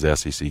 How many is the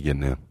SEC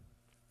getting in?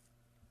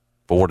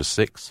 4 to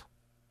 6?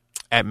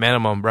 At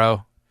minimum,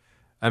 bro.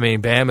 I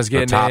mean, Bama's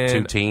getting in. The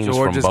top 2 teams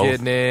Georgia's from both.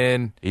 Getting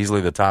in. Easily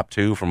the top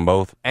 2 from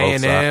both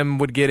A&M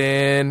would get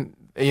in,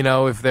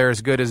 if they're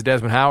as good as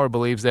Desmond Howard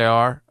believes they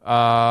are.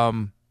 I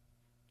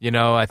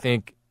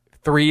think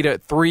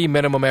 3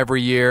 minimum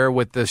every year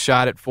with the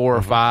shot at 4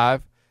 or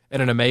 5,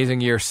 and an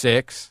amazing year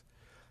 6.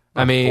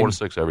 4 to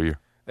 6 every year.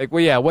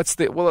 Let's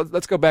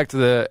go back to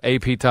the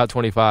AP Top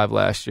 25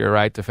 last year,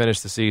 right, to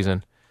finish the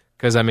season.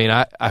 Because,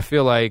 I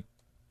feel like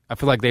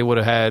they would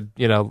have had,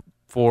 4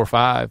 or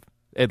 5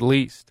 at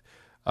least.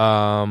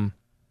 So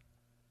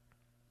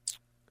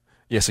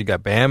you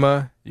got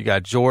Bama, you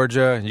got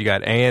Georgia, you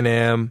got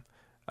A&M.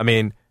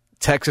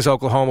 Texas,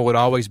 Oklahoma would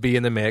always be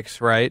in the mix,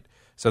 right?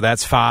 So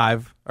that's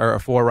 5 or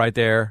 4 right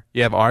there.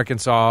 You have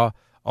Arkansas,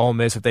 Ole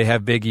Miss if they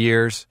have big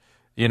years,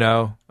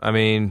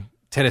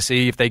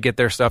 Tennessee, if they get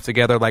their stuff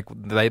together like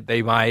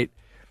they might.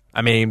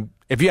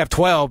 If you have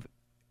 12,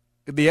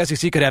 the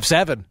SEC could have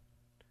 7.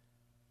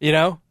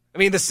 The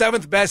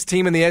 7th best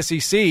team in the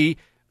SEC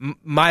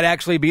might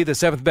actually be the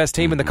 7th best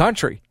team in the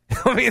country.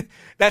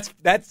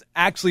 That's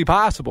actually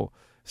possible.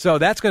 So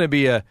that's going to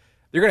be you're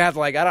going to have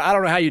to, I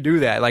don't know how you do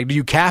that. Do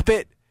you cap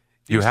it?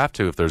 You have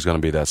to if there's going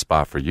to be that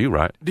spot for you,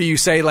 right? Do you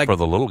say, for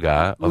the little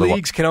guy?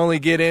 Leagues can only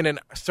get in a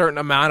certain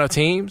amount of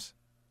teams?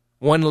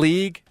 1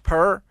 league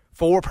per?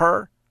 4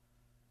 per?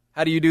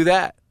 How do you do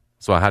that?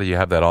 So how do you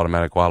have that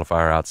automatic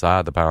qualifier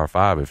outside the Power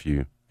 5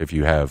 if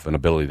you have an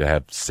ability to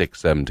have 6,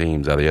 7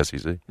 teams out of the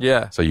SEC?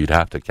 Yeah. So you'd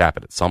have to cap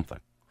it at something.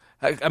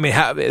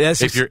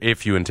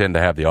 If you intend to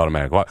have the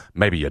automatic,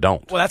 maybe you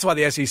don't. Well, that's why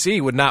the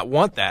SEC would not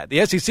want that.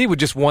 The SEC would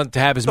just want to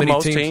have as many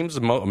teams.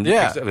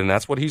 Yeah, and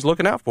that's what he's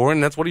looking out for,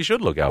 and that's what he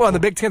should look out for. Well, and the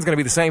Big Ten's going to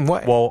be the same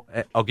way. Well,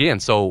 again,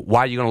 so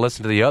why are you going to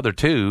listen to the other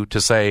 2 to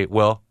say,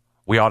 well,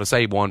 we ought to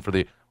save one for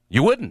the?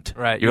 You wouldn't.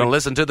 Right. You're going to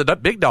listen to the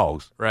big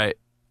dogs. Right.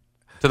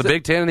 To the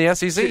Big Ten and the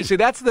SEC. See,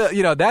 that's the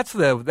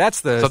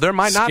so there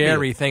might not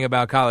scary thing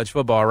about college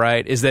football,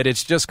 right? Is that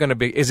it's just going to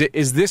be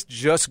is this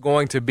just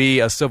going to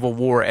be a civil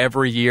war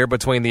every year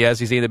between the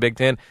SEC and the Big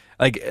Ten,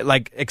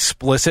 like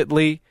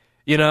explicitly?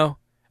 It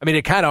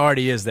kind of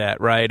already is that,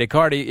 right? It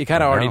kind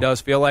of already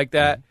does feel like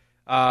that.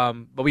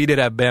 But we did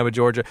have Bama,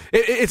 Georgia.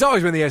 It's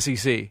always been the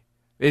SEC,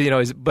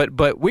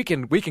 but we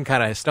can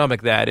kind of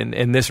stomach that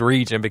in this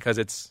region because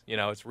it's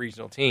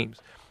regional teams.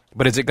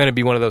 But is it going to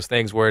be one of those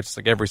things where it's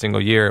like every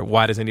single year,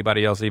 why does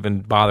anybody else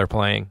even bother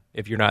playing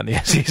if you're not in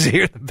the SEC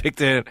or the Big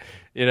Ten?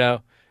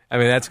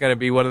 That's going to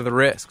be one of the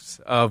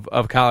risks of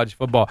college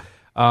football.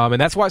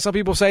 And that's why some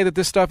people say that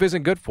this stuff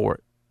isn't good for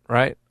it,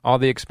 right? All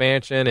the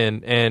expansion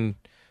and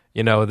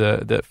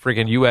the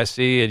freaking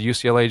USC and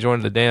UCLA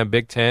joining the damn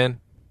Big Ten.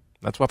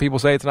 That's why people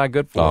say it's not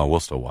good for it. Oh, we'll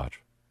still watch.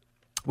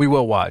 We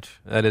will watch.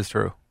 That is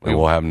true.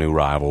 We'll have new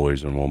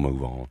rivalries and we'll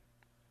move on.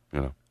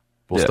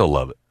 We'll still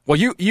love it. Well,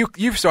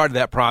 you've started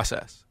that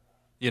process,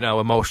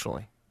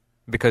 emotionally,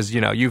 because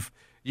you've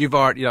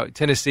already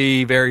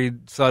Tennessee very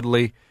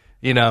subtly,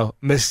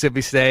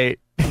 Mississippi State,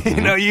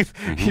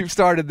 You've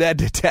started that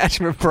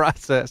detachment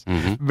process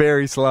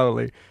very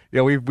slowly.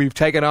 We've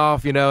taken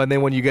off, and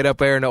then when you get up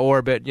there in the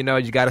orbit,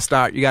 you got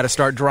to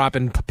start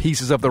dropping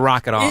pieces of the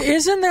rocket off.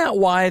 Isn't that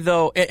why,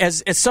 though,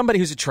 as somebody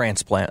who's a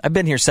transplant, I've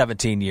been here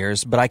 17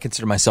 years, but I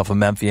consider myself a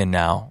Memphian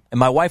now, and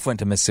my wife went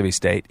to Mississippi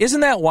State.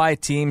 Isn't that why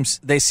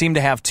they seem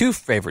to have two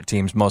favorite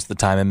teams most of the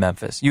time in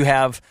Memphis? You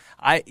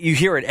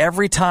hear it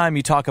every time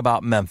you talk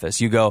about Memphis.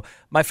 You go,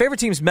 my favorite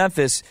team's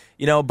Memphis,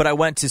 but I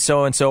went to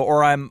so-and-so,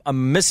 or I'm a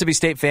Mississippi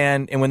State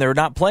fan, and when they're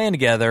not playing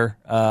together,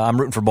 I'm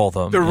rooting for both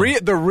of them.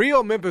 The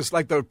real Memphis,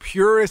 like the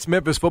purest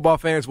Memphis football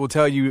fans will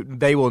tell you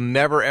they will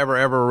never, ever,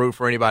 ever root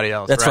for anybody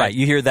else. That's right.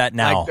 You hear that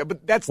now.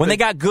 When they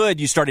got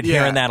good, you started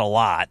hearing that a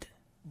lot.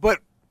 But,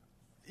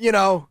 I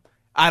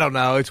don't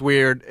know. It's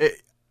weird.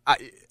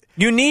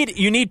 You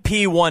need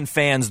P1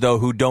 fans, though,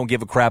 who don't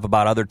give a crap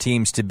about other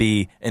teams to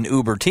be an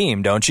uber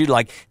team, don't you?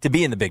 Like, to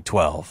be in the Big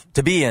 12,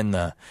 to be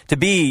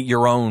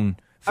your own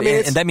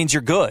fan, and that means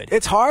you're good.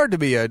 It's hard to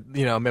be a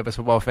Memphis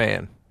football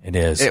fan. It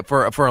is.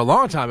 For a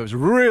long time, it was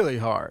really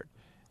hard.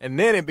 And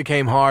then it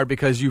became hard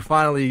because you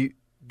finally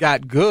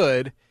got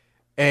good,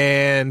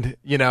 and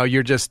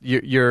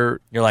you're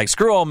like,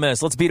 screw Ole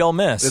Miss, let's beat Ole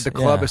Miss. The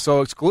club is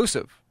so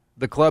exclusive.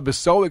 The club is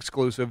so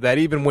exclusive that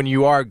even when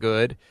you are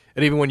good,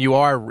 and even when you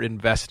are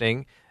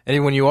investing, and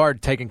even when you are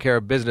taking care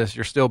of business,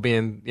 you're still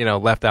being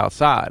left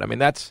outside. I mean,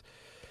 that's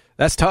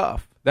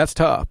tough. That's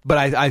tough.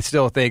 But I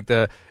still think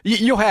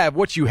you'll have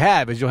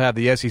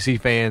the SEC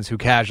fans who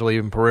casually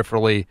and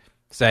peripherally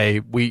say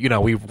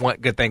we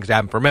want good things to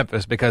happen for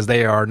Memphis because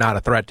they are not a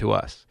threat to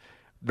us,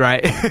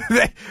 right?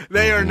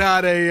 they are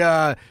not they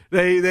are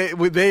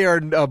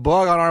a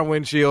bug on our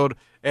windshield,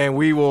 and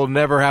we will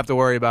never have to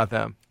worry about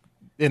them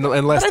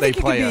unless they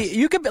play us.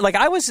 You could be like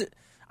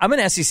I'm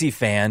an SEC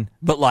fan,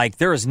 but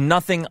there is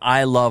nothing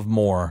I love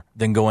more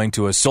than going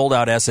to a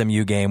sold-out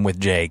SMU game with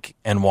Jake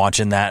and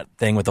watching that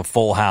thing with a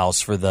full house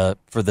for the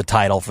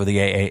title for the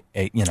AA,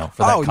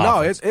 for that conference.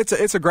 No,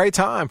 it's a great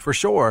time for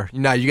sure.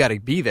 Now you got to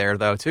be there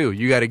though too.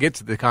 You got to get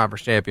to the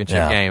conference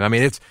championship game. I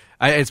mean, it's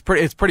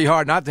pretty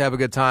hard not to have a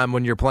good time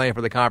when you're playing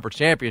for the conference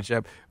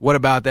championship. What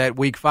about that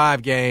Week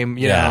 5 game?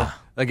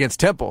 Against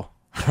Temple,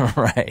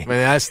 right? I mean,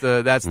 that's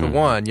the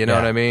one. You know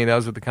what I mean?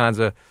 Those are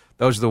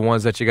the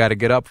ones that you got to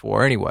get up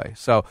for anyway.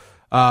 So,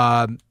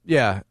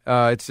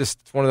 it's just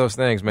one of those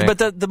things, man.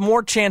 But the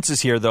more chances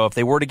here, though, if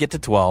they were to get to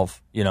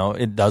 12,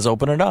 it does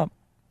open it up.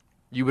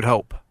 You would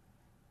hope.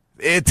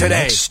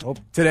 Today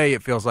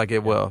it feels like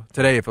it will.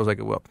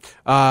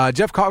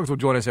 Jeff Coggins will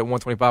join us at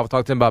 1:25. We'll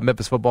talk to him about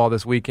Memphis football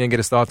this weekend, get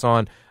his thoughts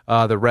on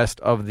the rest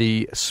of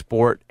the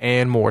sport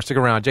and more. Stick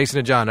around. Jason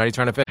and John, are you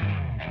trying to fit?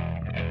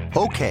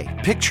 Okay,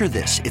 picture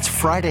this. It's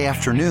Friday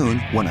afternoon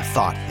when a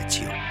thought hits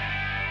you.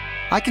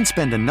 I can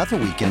spend another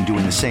weekend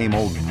doing the same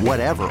old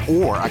whatever,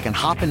 or I can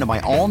hop into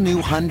my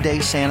all-new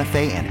Hyundai Santa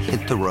Fe and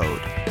hit the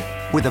road.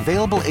 With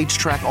available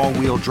H-Track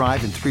all-wheel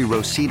drive and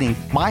 3-row seating,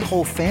 my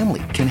whole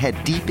family can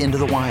head deep into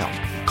the wild.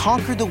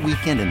 Conquer the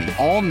weekend in the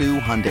all-new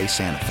Hyundai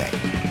Santa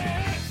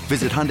Fe.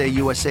 Visit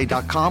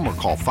HyundaiUSA.com or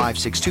call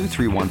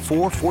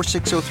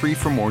 562-314-4603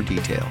 for more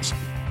details.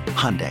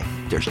 Hyundai,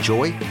 there's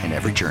joy in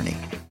every journey.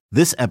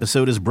 This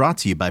episode is brought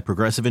to you by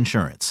Progressive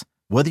Insurance.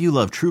 Whether you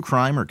love true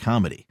crime or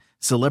comedy,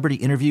 celebrity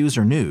interviews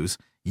or news,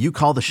 you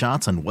call the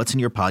shots on what's in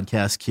your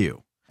podcast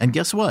queue. And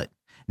guess what?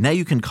 Now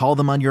you can call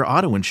them on your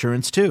auto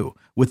insurance too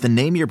with the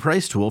Name Your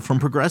Price tool from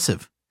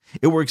Progressive.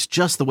 It works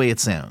just the way it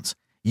sounds.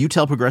 You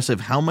tell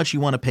Progressive how much you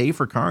want to pay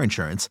for car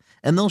insurance,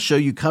 and they'll show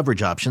you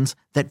coverage options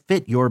that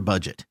fit your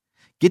budget.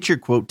 Get your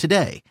quote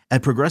today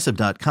at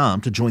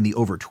Progressive.com to join the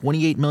over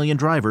 28 million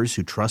drivers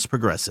who trust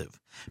Progressive.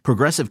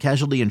 Progressive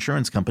Casualty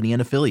Insurance Company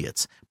and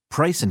Affiliates.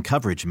 Price and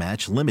coverage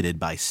match limited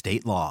by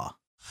state law.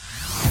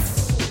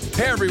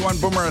 Hey everyone,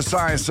 Boomer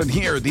Esiason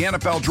here. The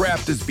NFL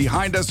Draft is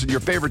behind us and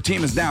your favorite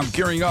team is now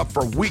gearing up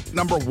for week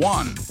number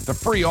 1. The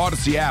free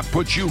Odyssey app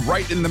puts you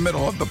right in the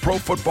middle of the pro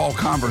football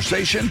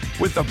conversation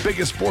with the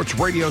biggest sports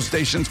radio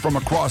stations from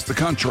across the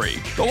country.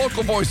 The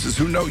local voices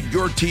who know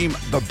your team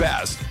the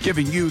best,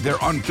 giving you their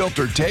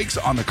unfiltered takes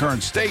on the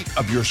current state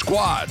of your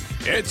squad.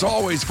 It's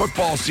always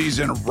football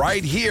season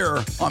right here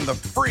on the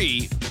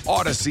free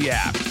Odyssey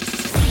app.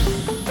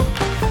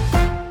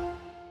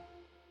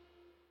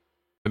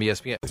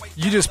 ESPN.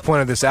 You just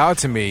pointed this out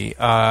to me.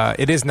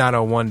 It is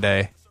 901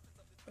 day,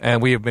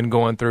 and we have been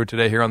going through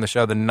today here on the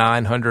show the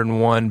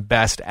 901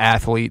 best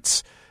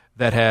athletes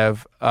that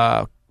have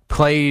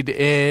played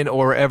in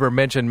or ever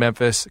mentioned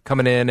Memphis.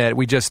 Coming in at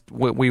we just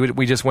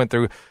went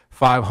through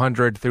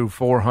 500 through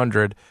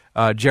 400.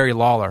 Jerry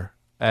Lawler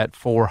at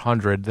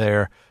 400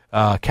 there,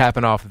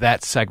 capping off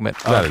that segment.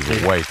 That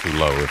is way too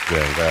low.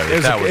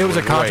 It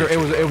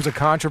was a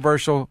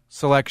controversial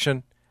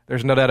selection.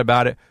 There's no doubt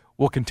about it.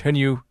 We'll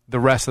continue the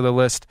rest of the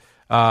list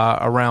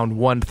around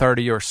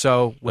 1:30 or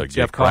so with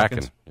Jeff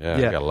Coggins. Yeah,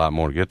 we got a lot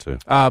more to get to.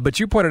 But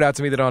you pointed out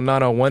to me that on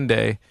 901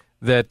 day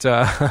that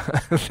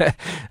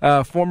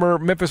former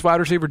Memphis wide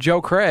receiver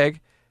Joe Craig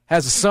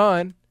has a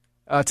son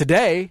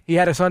today. He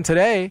had a son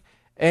today,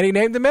 and he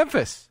named him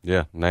Memphis.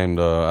 Yeah, named,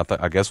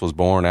 I guess was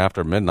born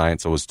after midnight,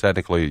 so it was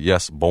technically,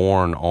 yes,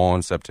 born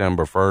on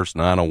September 1st,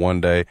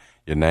 901 day.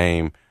 You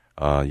name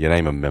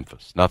him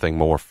Memphis. Nothing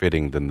more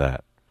fitting than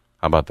that.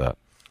 How about that?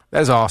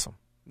 That is awesome.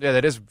 Yeah,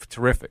 that is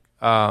terrific.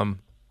 I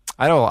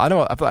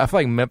feel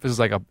like Memphis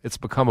is it's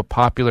become a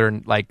popular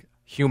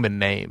human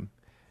name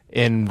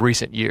in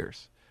recent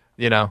years.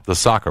 You know, the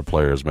soccer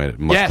players made it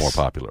much more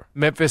popular.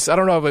 Memphis. I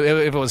don't know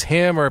if it was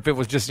him or if it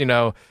was just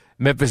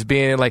Memphis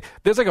being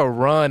there's a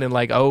run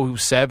in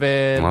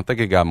 07. I think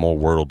it got more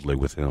worldly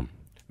with him.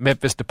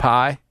 Memphis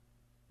Depay.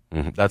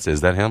 Mm-hmm.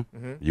 Is that him?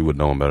 Mm-hmm. You would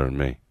know him better than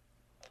me.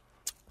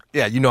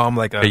 Yeah, I'm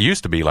It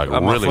used to be really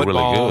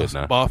good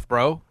now. Buff,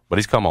 bro. But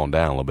he's come on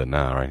down a little bit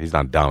now, right? He's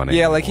not dominating.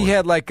 Yeah, anymore. He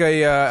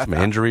had some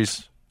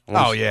injuries.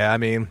 Oh yeah, I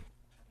mean,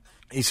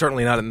 he's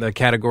certainly not in the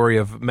category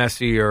of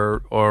Messi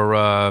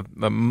or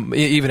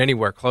even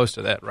anywhere close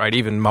to that, right?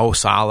 Even Mo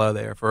Salah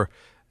there for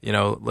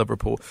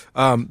Liverpool.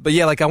 But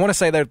yeah, I want to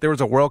say that there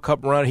was a World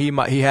Cup run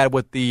he had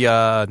with the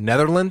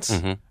Netherlands,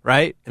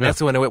 right? And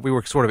that's when we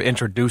were sort of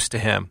introduced to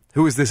him.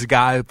 Who is this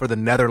guy for the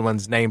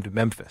Netherlands named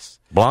Memphis?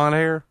 Blonde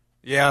hair?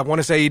 Yeah, I want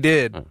to say he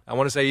did. I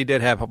want to say he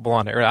did have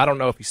blonde hair. I don't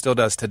know if he still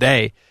does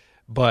today,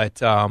 but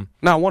now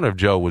I wonder if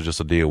Joe was just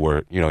a deal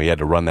where he had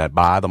to run that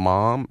by the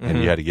mom and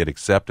you had to get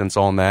acceptance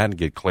on that and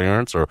get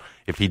clearance, or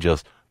if he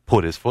just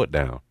put his foot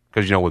down.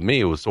 Because with me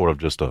it was sort of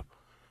just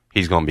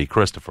he's going to be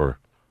Christopher.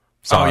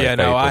 Sorry,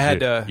 I had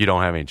to. You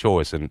don't have any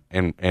choice,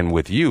 and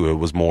with you it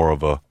was more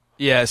of a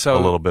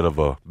little bit of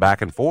a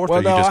back and forth, or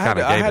you just kind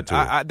of gave it to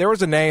him. There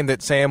was a name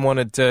that Sam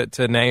wanted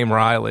to name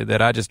Riley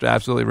that I just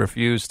absolutely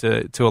refused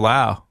to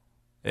allow.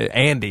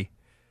 Andy.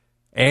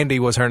 Andy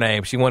was her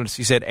name.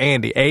 She said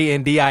Andy,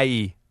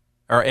 A-N-D-I-E,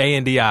 or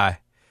A-N-D-I.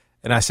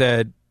 And I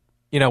said,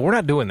 we're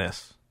not doing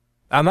this.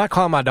 I'm not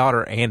calling my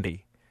daughter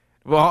Andy.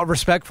 Well,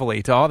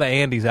 respectfully to all the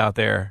Andys out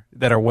there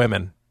that are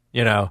women,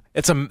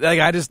 it's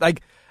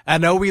I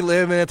know we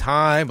live in a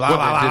time, blah,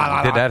 blah,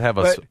 blah. Did that have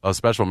a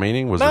special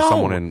meaning? Was there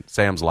someone in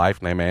Sam's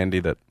life named Andy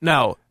that?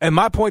 No. And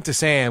my point to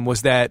Sam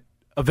was that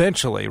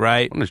eventually,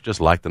 right? It's just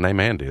like the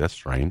name Andy. That's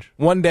strange.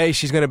 One day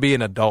she's going to be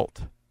an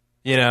adult,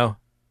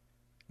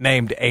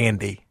 named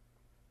Andy.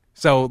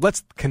 So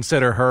let's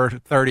consider her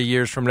 30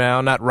 years from now,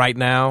 not right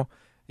now,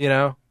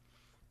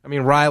 I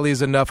mean,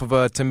 Riley's enough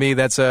of to me,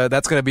 that's going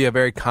to be a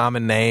very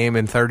common name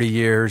in 30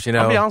 years,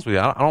 I'll be honest with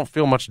you, I don't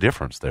feel much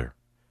difference there.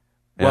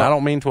 And I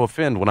don't mean to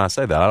offend when I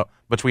say that.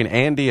 Between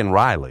Andy and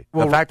Riley,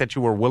 the fact that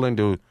you were willing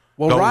to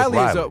go with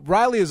Riley.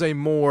 Riley is a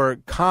more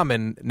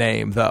common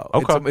name, though.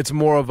 Okay. It's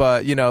more of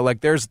a,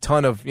 there's a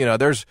ton of,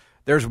 there's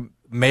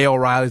male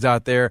Rileys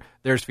out there,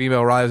 there's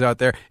female Rileys out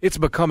there. It's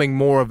becoming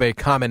more of a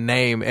common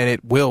name, and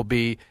it will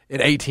be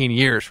in 18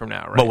 years from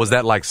now, right? But was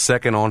that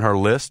second on her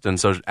list? And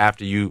so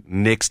after you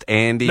nixed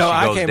Andy, she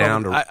goes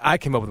down to... I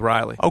came up with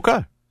Riley.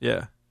 Okay.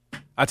 Yeah.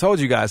 I told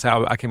you guys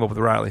how I came up with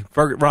Riley.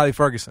 Riley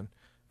Ferguson.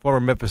 Former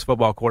Memphis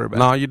football quarterback.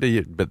 No, you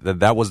did, but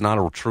that was not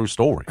a true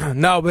story.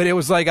 No, but it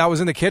was I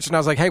was in the kitchen. I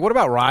was like, "Hey, what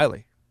about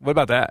Riley? What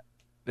about that?"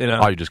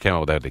 Oh, you just came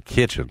up with that in the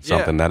kitchen,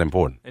 something that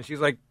important. And she's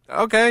like,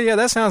 "Okay, yeah,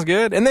 that sounds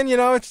good." And then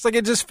it's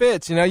it just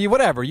fits. You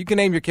whatever. You can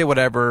name your kid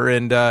whatever,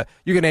 and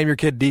you can name your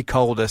kid D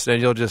Coldest,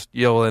 and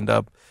you'll end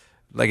up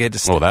it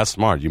just. Well, that's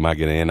smart. You might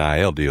get an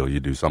NIL deal. You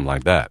do something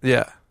like that.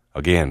 Yeah.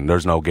 Again,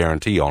 there's no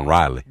guarantee on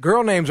Riley.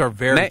 Girl names are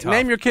very tough.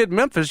 Name your kid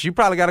Memphis. You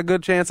probably got a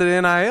good chance at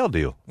an NIL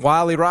deal.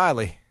 Wiley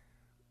Riley.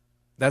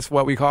 That's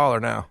what we call her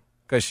now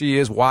because she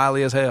is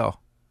wily as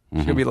hell.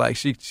 Mm-hmm. She'll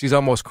be she's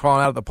almost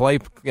crawling out of the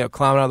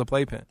climbing out of the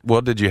playpen.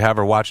 Well, did you have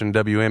her watching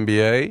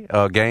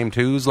WNBA game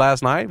 2s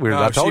last night?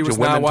 No, I told you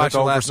women took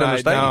over center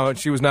stage. No,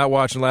 she was not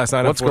watching last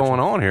night. What's going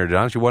on here,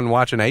 John? She wasn't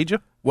watching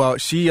Asia? Well,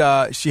 she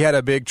had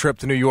a big trip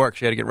to New York.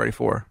 She had to get ready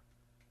for.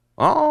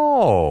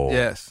 Oh,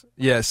 yes.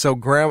 So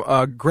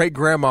great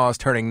grandma is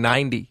turning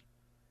 90.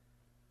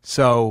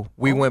 So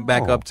we went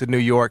back up to New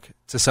York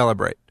to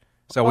celebrate.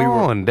 So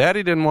and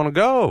Daddy didn't want to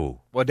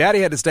go. Well, Daddy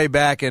had to stay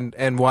back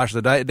and watch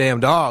the damn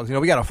dogs.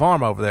 We got a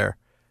farm over there.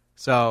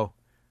 So,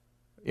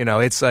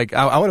 it's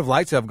I would have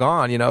liked to have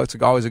gone. It's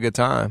always a good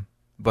time.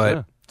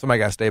 But somebody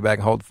got to stay back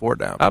and hold the fort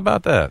down. How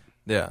about that?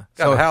 Yeah.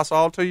 Got the house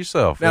all to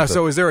yourself. Now, is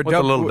there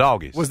the little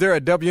doggies? Was there a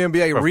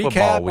WNBA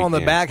recap on the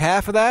back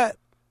half of that?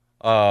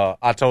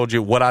 I told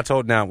you what I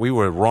told. Now, we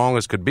were wrong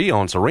as could be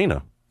on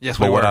Serena. Yes,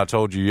 we were. But what I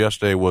told you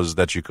yesterday was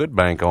that you could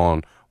bank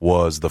on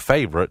was the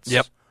favorites.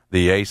 Yep.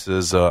 The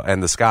Aces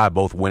and the Sky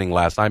both winning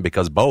last night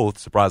because both,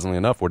 surprisingly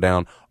enough, were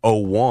down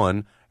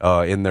 0-1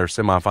 in their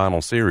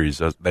semifinal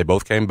series. They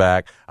both came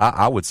back.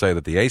 I would say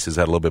that the Aces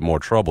had a little bit more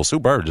trouble. Sue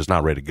Bird is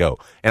not ready to go.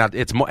 And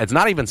it's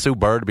not even Sue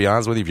Bird, to be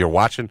honest with you. If you're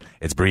watching,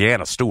 it's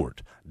Brianna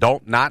Stewart.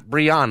 Not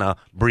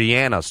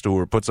Brianna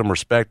Stewart. Put some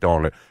respect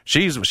on it.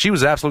 She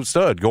was an absolute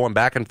stud, going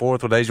back and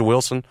forth with A'ja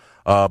Wilson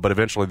but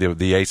eventually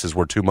the Aces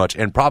were too much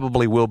and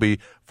probably will be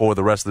for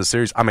the rest of the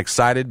series. I'm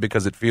excited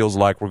because it feels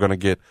like we're going to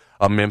get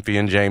a Memphis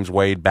and James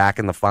Wade back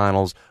in the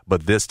finals,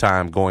 but this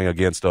time going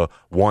against a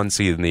 1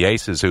 seed in the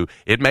Aces, who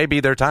it may be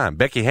their time.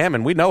 Becky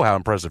Hammon, we know how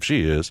impressive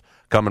she is,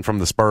 coming from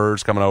the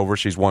Spurs, coming over.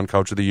 She's won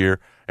Coach of the Year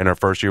in her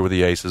first year with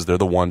the Aces. They're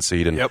the 1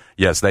 seed, and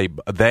yes,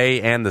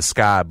 they and the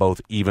Sky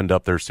both evened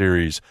up their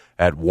series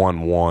at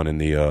 1-1 in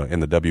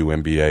the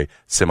WNBA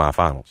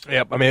semifinals.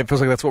 Yep, I mean it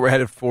feels like that's what we're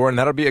headed for, and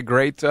that'll be a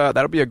great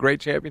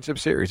championship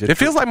series. It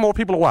feels like more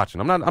people are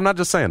watching. I'm not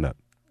just saying that.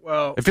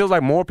 Well, it feels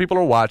like more people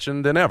are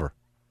watching than ever.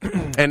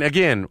 And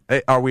again,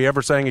 are we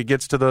ever saying it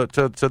gets to the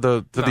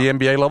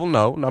NBA level?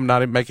 No, I'm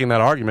not making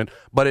that argument.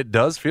 But it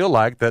does feel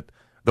like that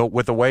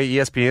with the way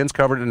ESPN's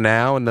covered it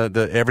now and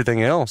the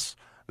everything else,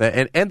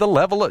 and the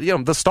level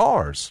of the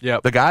stars,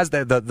 the guys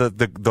that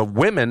the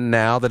women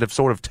now that have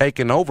sort of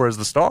taken over as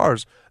the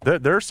stars.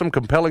 There's some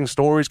compelling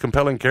stories,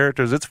 compelling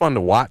characters. It's fun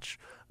to watch.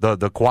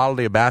 The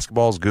quality of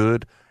basketball is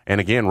good.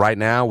 And again, right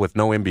now with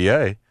no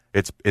NBA.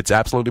 It's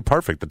absolutely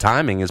perfect. The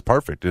timing is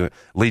perfect. It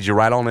leads you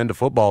right on into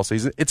football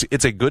season.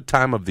 It's a good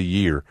time of the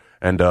year,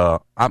 and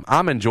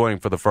I'm enjoying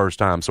for the first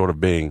time sort of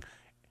being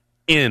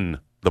in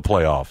the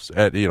playoffs.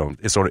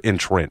 It's sort of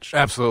entrenched.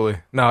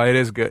 Absolutely, no, it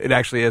is good. It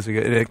actually is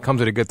good. It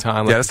comes at a good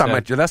time. Like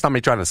that's not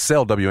me trying to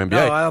sell WNBA.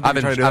 No,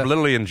 I've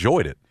literally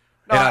enjoyed it.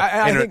 No,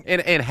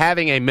 and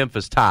having a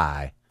Memphis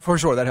tie. For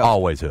sure, that helps.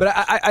 Always helps.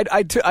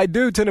 But I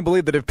do tend to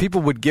believe that if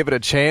people would give it a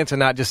chance and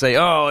not just say,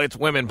 "Oh, it's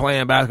women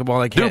playing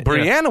basketball," they can't. Dude,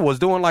 Brianna was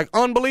doing like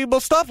unbelievable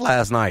stuff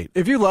last night.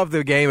 If you love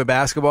the game of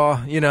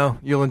basketball,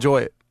 you'll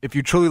enjoy it. If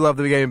you truly love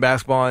the game of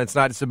basketball, and it's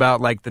not just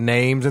about like the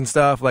names and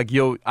stuff, like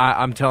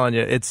I'm telling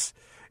you, it's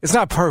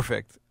not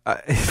perfect.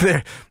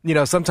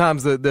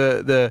 Sometimes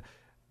the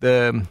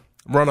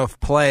run of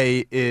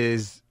play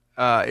is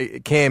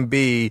it can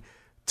be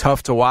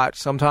tough to watch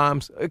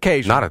sometimes,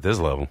 occasionally. Not at this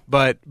level.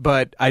 But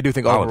I do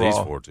think overall, these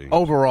 4 teams.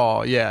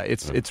 Overall, yeah,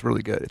 it's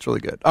really good. It's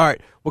really good. All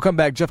right, we'll come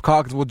back. Jeff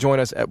Calkins will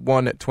join us at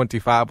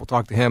 1:25. We'll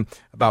talk to him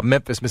about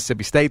Memphis,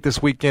 Mississippi State this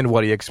weekend,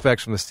 what he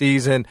expects from the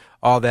season,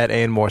 all that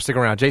and more. Stick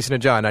around. Jason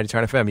and John,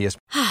 92.9 FM, ESPN.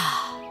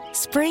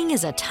 Spring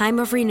is a time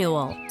of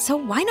renewal, so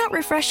why not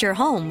refresh your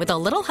home with a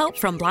little help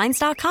from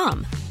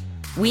Blinds.com?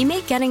 We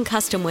make getting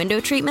custom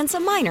window treatments a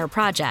minor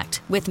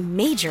project with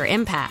major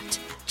impact.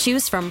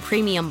 Choose from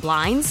premium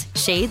blinds,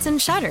 shades, and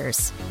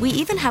shutters. We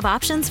even have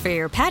options for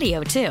your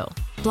patio, too.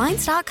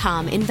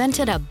 Blinds.com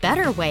invented a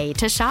better way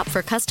to shop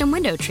for custom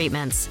window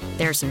treatments.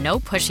 There's no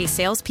pushy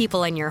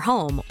salespeople in your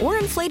home or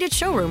inflated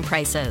showroom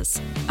prices.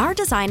 Our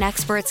design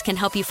experts can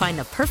help you find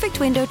the perfect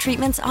window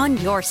treatments on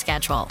your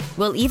schedule.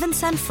 We'll even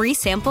send free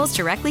samples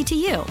directly to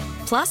you.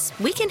 Plus,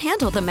 we can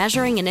handle the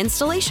measuring and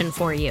installation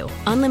for you.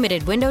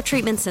 Unlimited window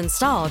treatments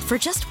installed for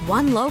just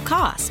one low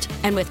cost.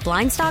 And with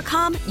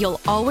Blinds.com,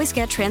 you'll always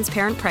get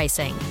transparent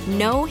pricing.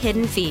 No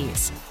hidden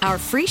fees. Our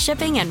free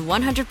shipping and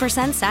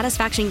 100%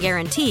 satisfaction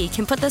guarantee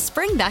can put the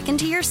spring back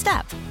into your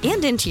step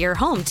and into your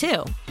home,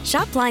 too.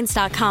 Shop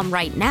Blinds.com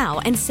right now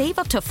and save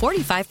up to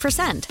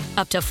 45%.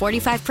 Up to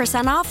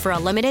 45% off for a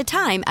limited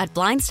time at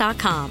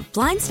Blinds.com.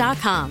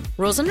 Blinds.com.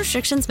 Rules and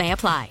restrictions may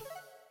apply.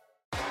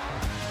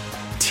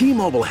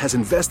 T-Mobile has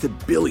invested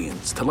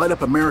billions to light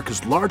up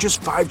America's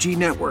largest 5G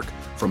network,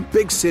 from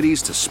big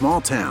cities to small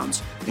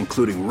towns,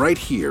 including right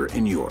here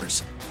in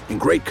yours. And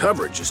great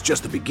coverage is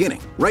just the beginning.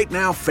 Right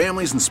now,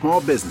 families and small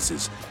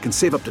businesses can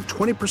save up to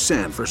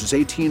 20% versus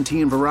AT&T and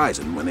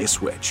Verizon when they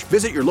switch.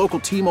 Visit your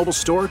local T-Mobile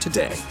store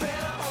today.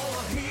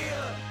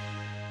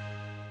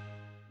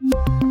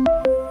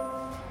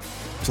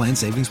 Plan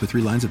savings with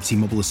 3 lines of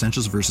T-Mobile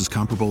Essentials versus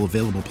comparable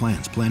available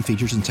plans. Plan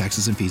features and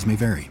taxes and fees may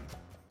vary.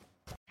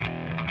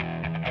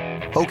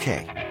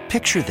 Okay,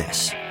 picture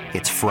this.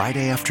 It's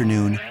Friday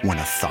afternoon when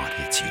a thought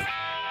hits you.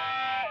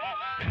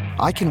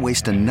 I can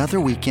waste another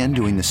weekend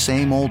doing the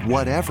same old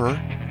whatever,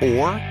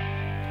 or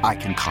I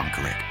can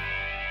conquer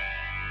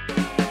it.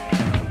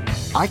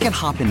 I can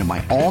hop into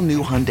my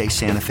all-new Hyundai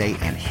Santa Fe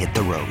and hit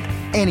the road.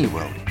 Any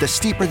road. The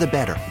steeper, the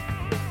better.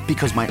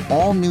 Because my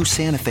all-new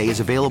Santa Fe is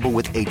available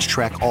with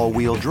H-Track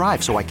all-wheel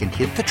drive, so I can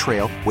hit the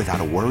trail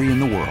without a worry in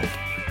the world.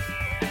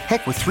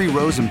 Heck, with 3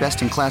 rows and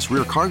best-in-class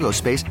rear cargo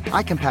space,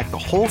 I can pack the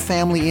whole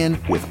family in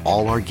with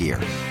all our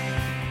gear.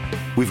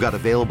 We've got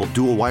available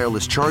dual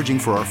wireless charging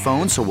for our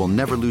phones, so we'll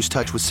never lose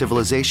touch with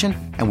civilization,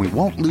 and we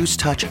won't lose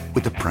touch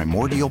with the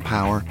primordial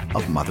power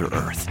of Mother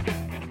Earth.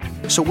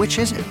 So which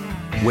is it?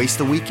 Waste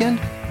the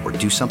weekend or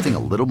do something a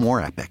little more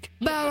epic?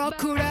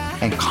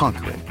 And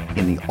conquer it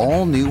in the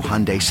all-new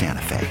Hyundai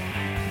Santa Fe.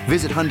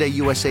 Visit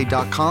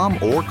HyundaiUSA.com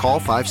or call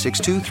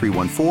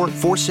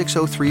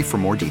 562-314-4603 for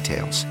more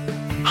details.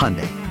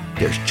 Hyundai,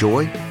 there's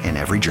joy in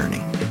every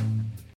journey.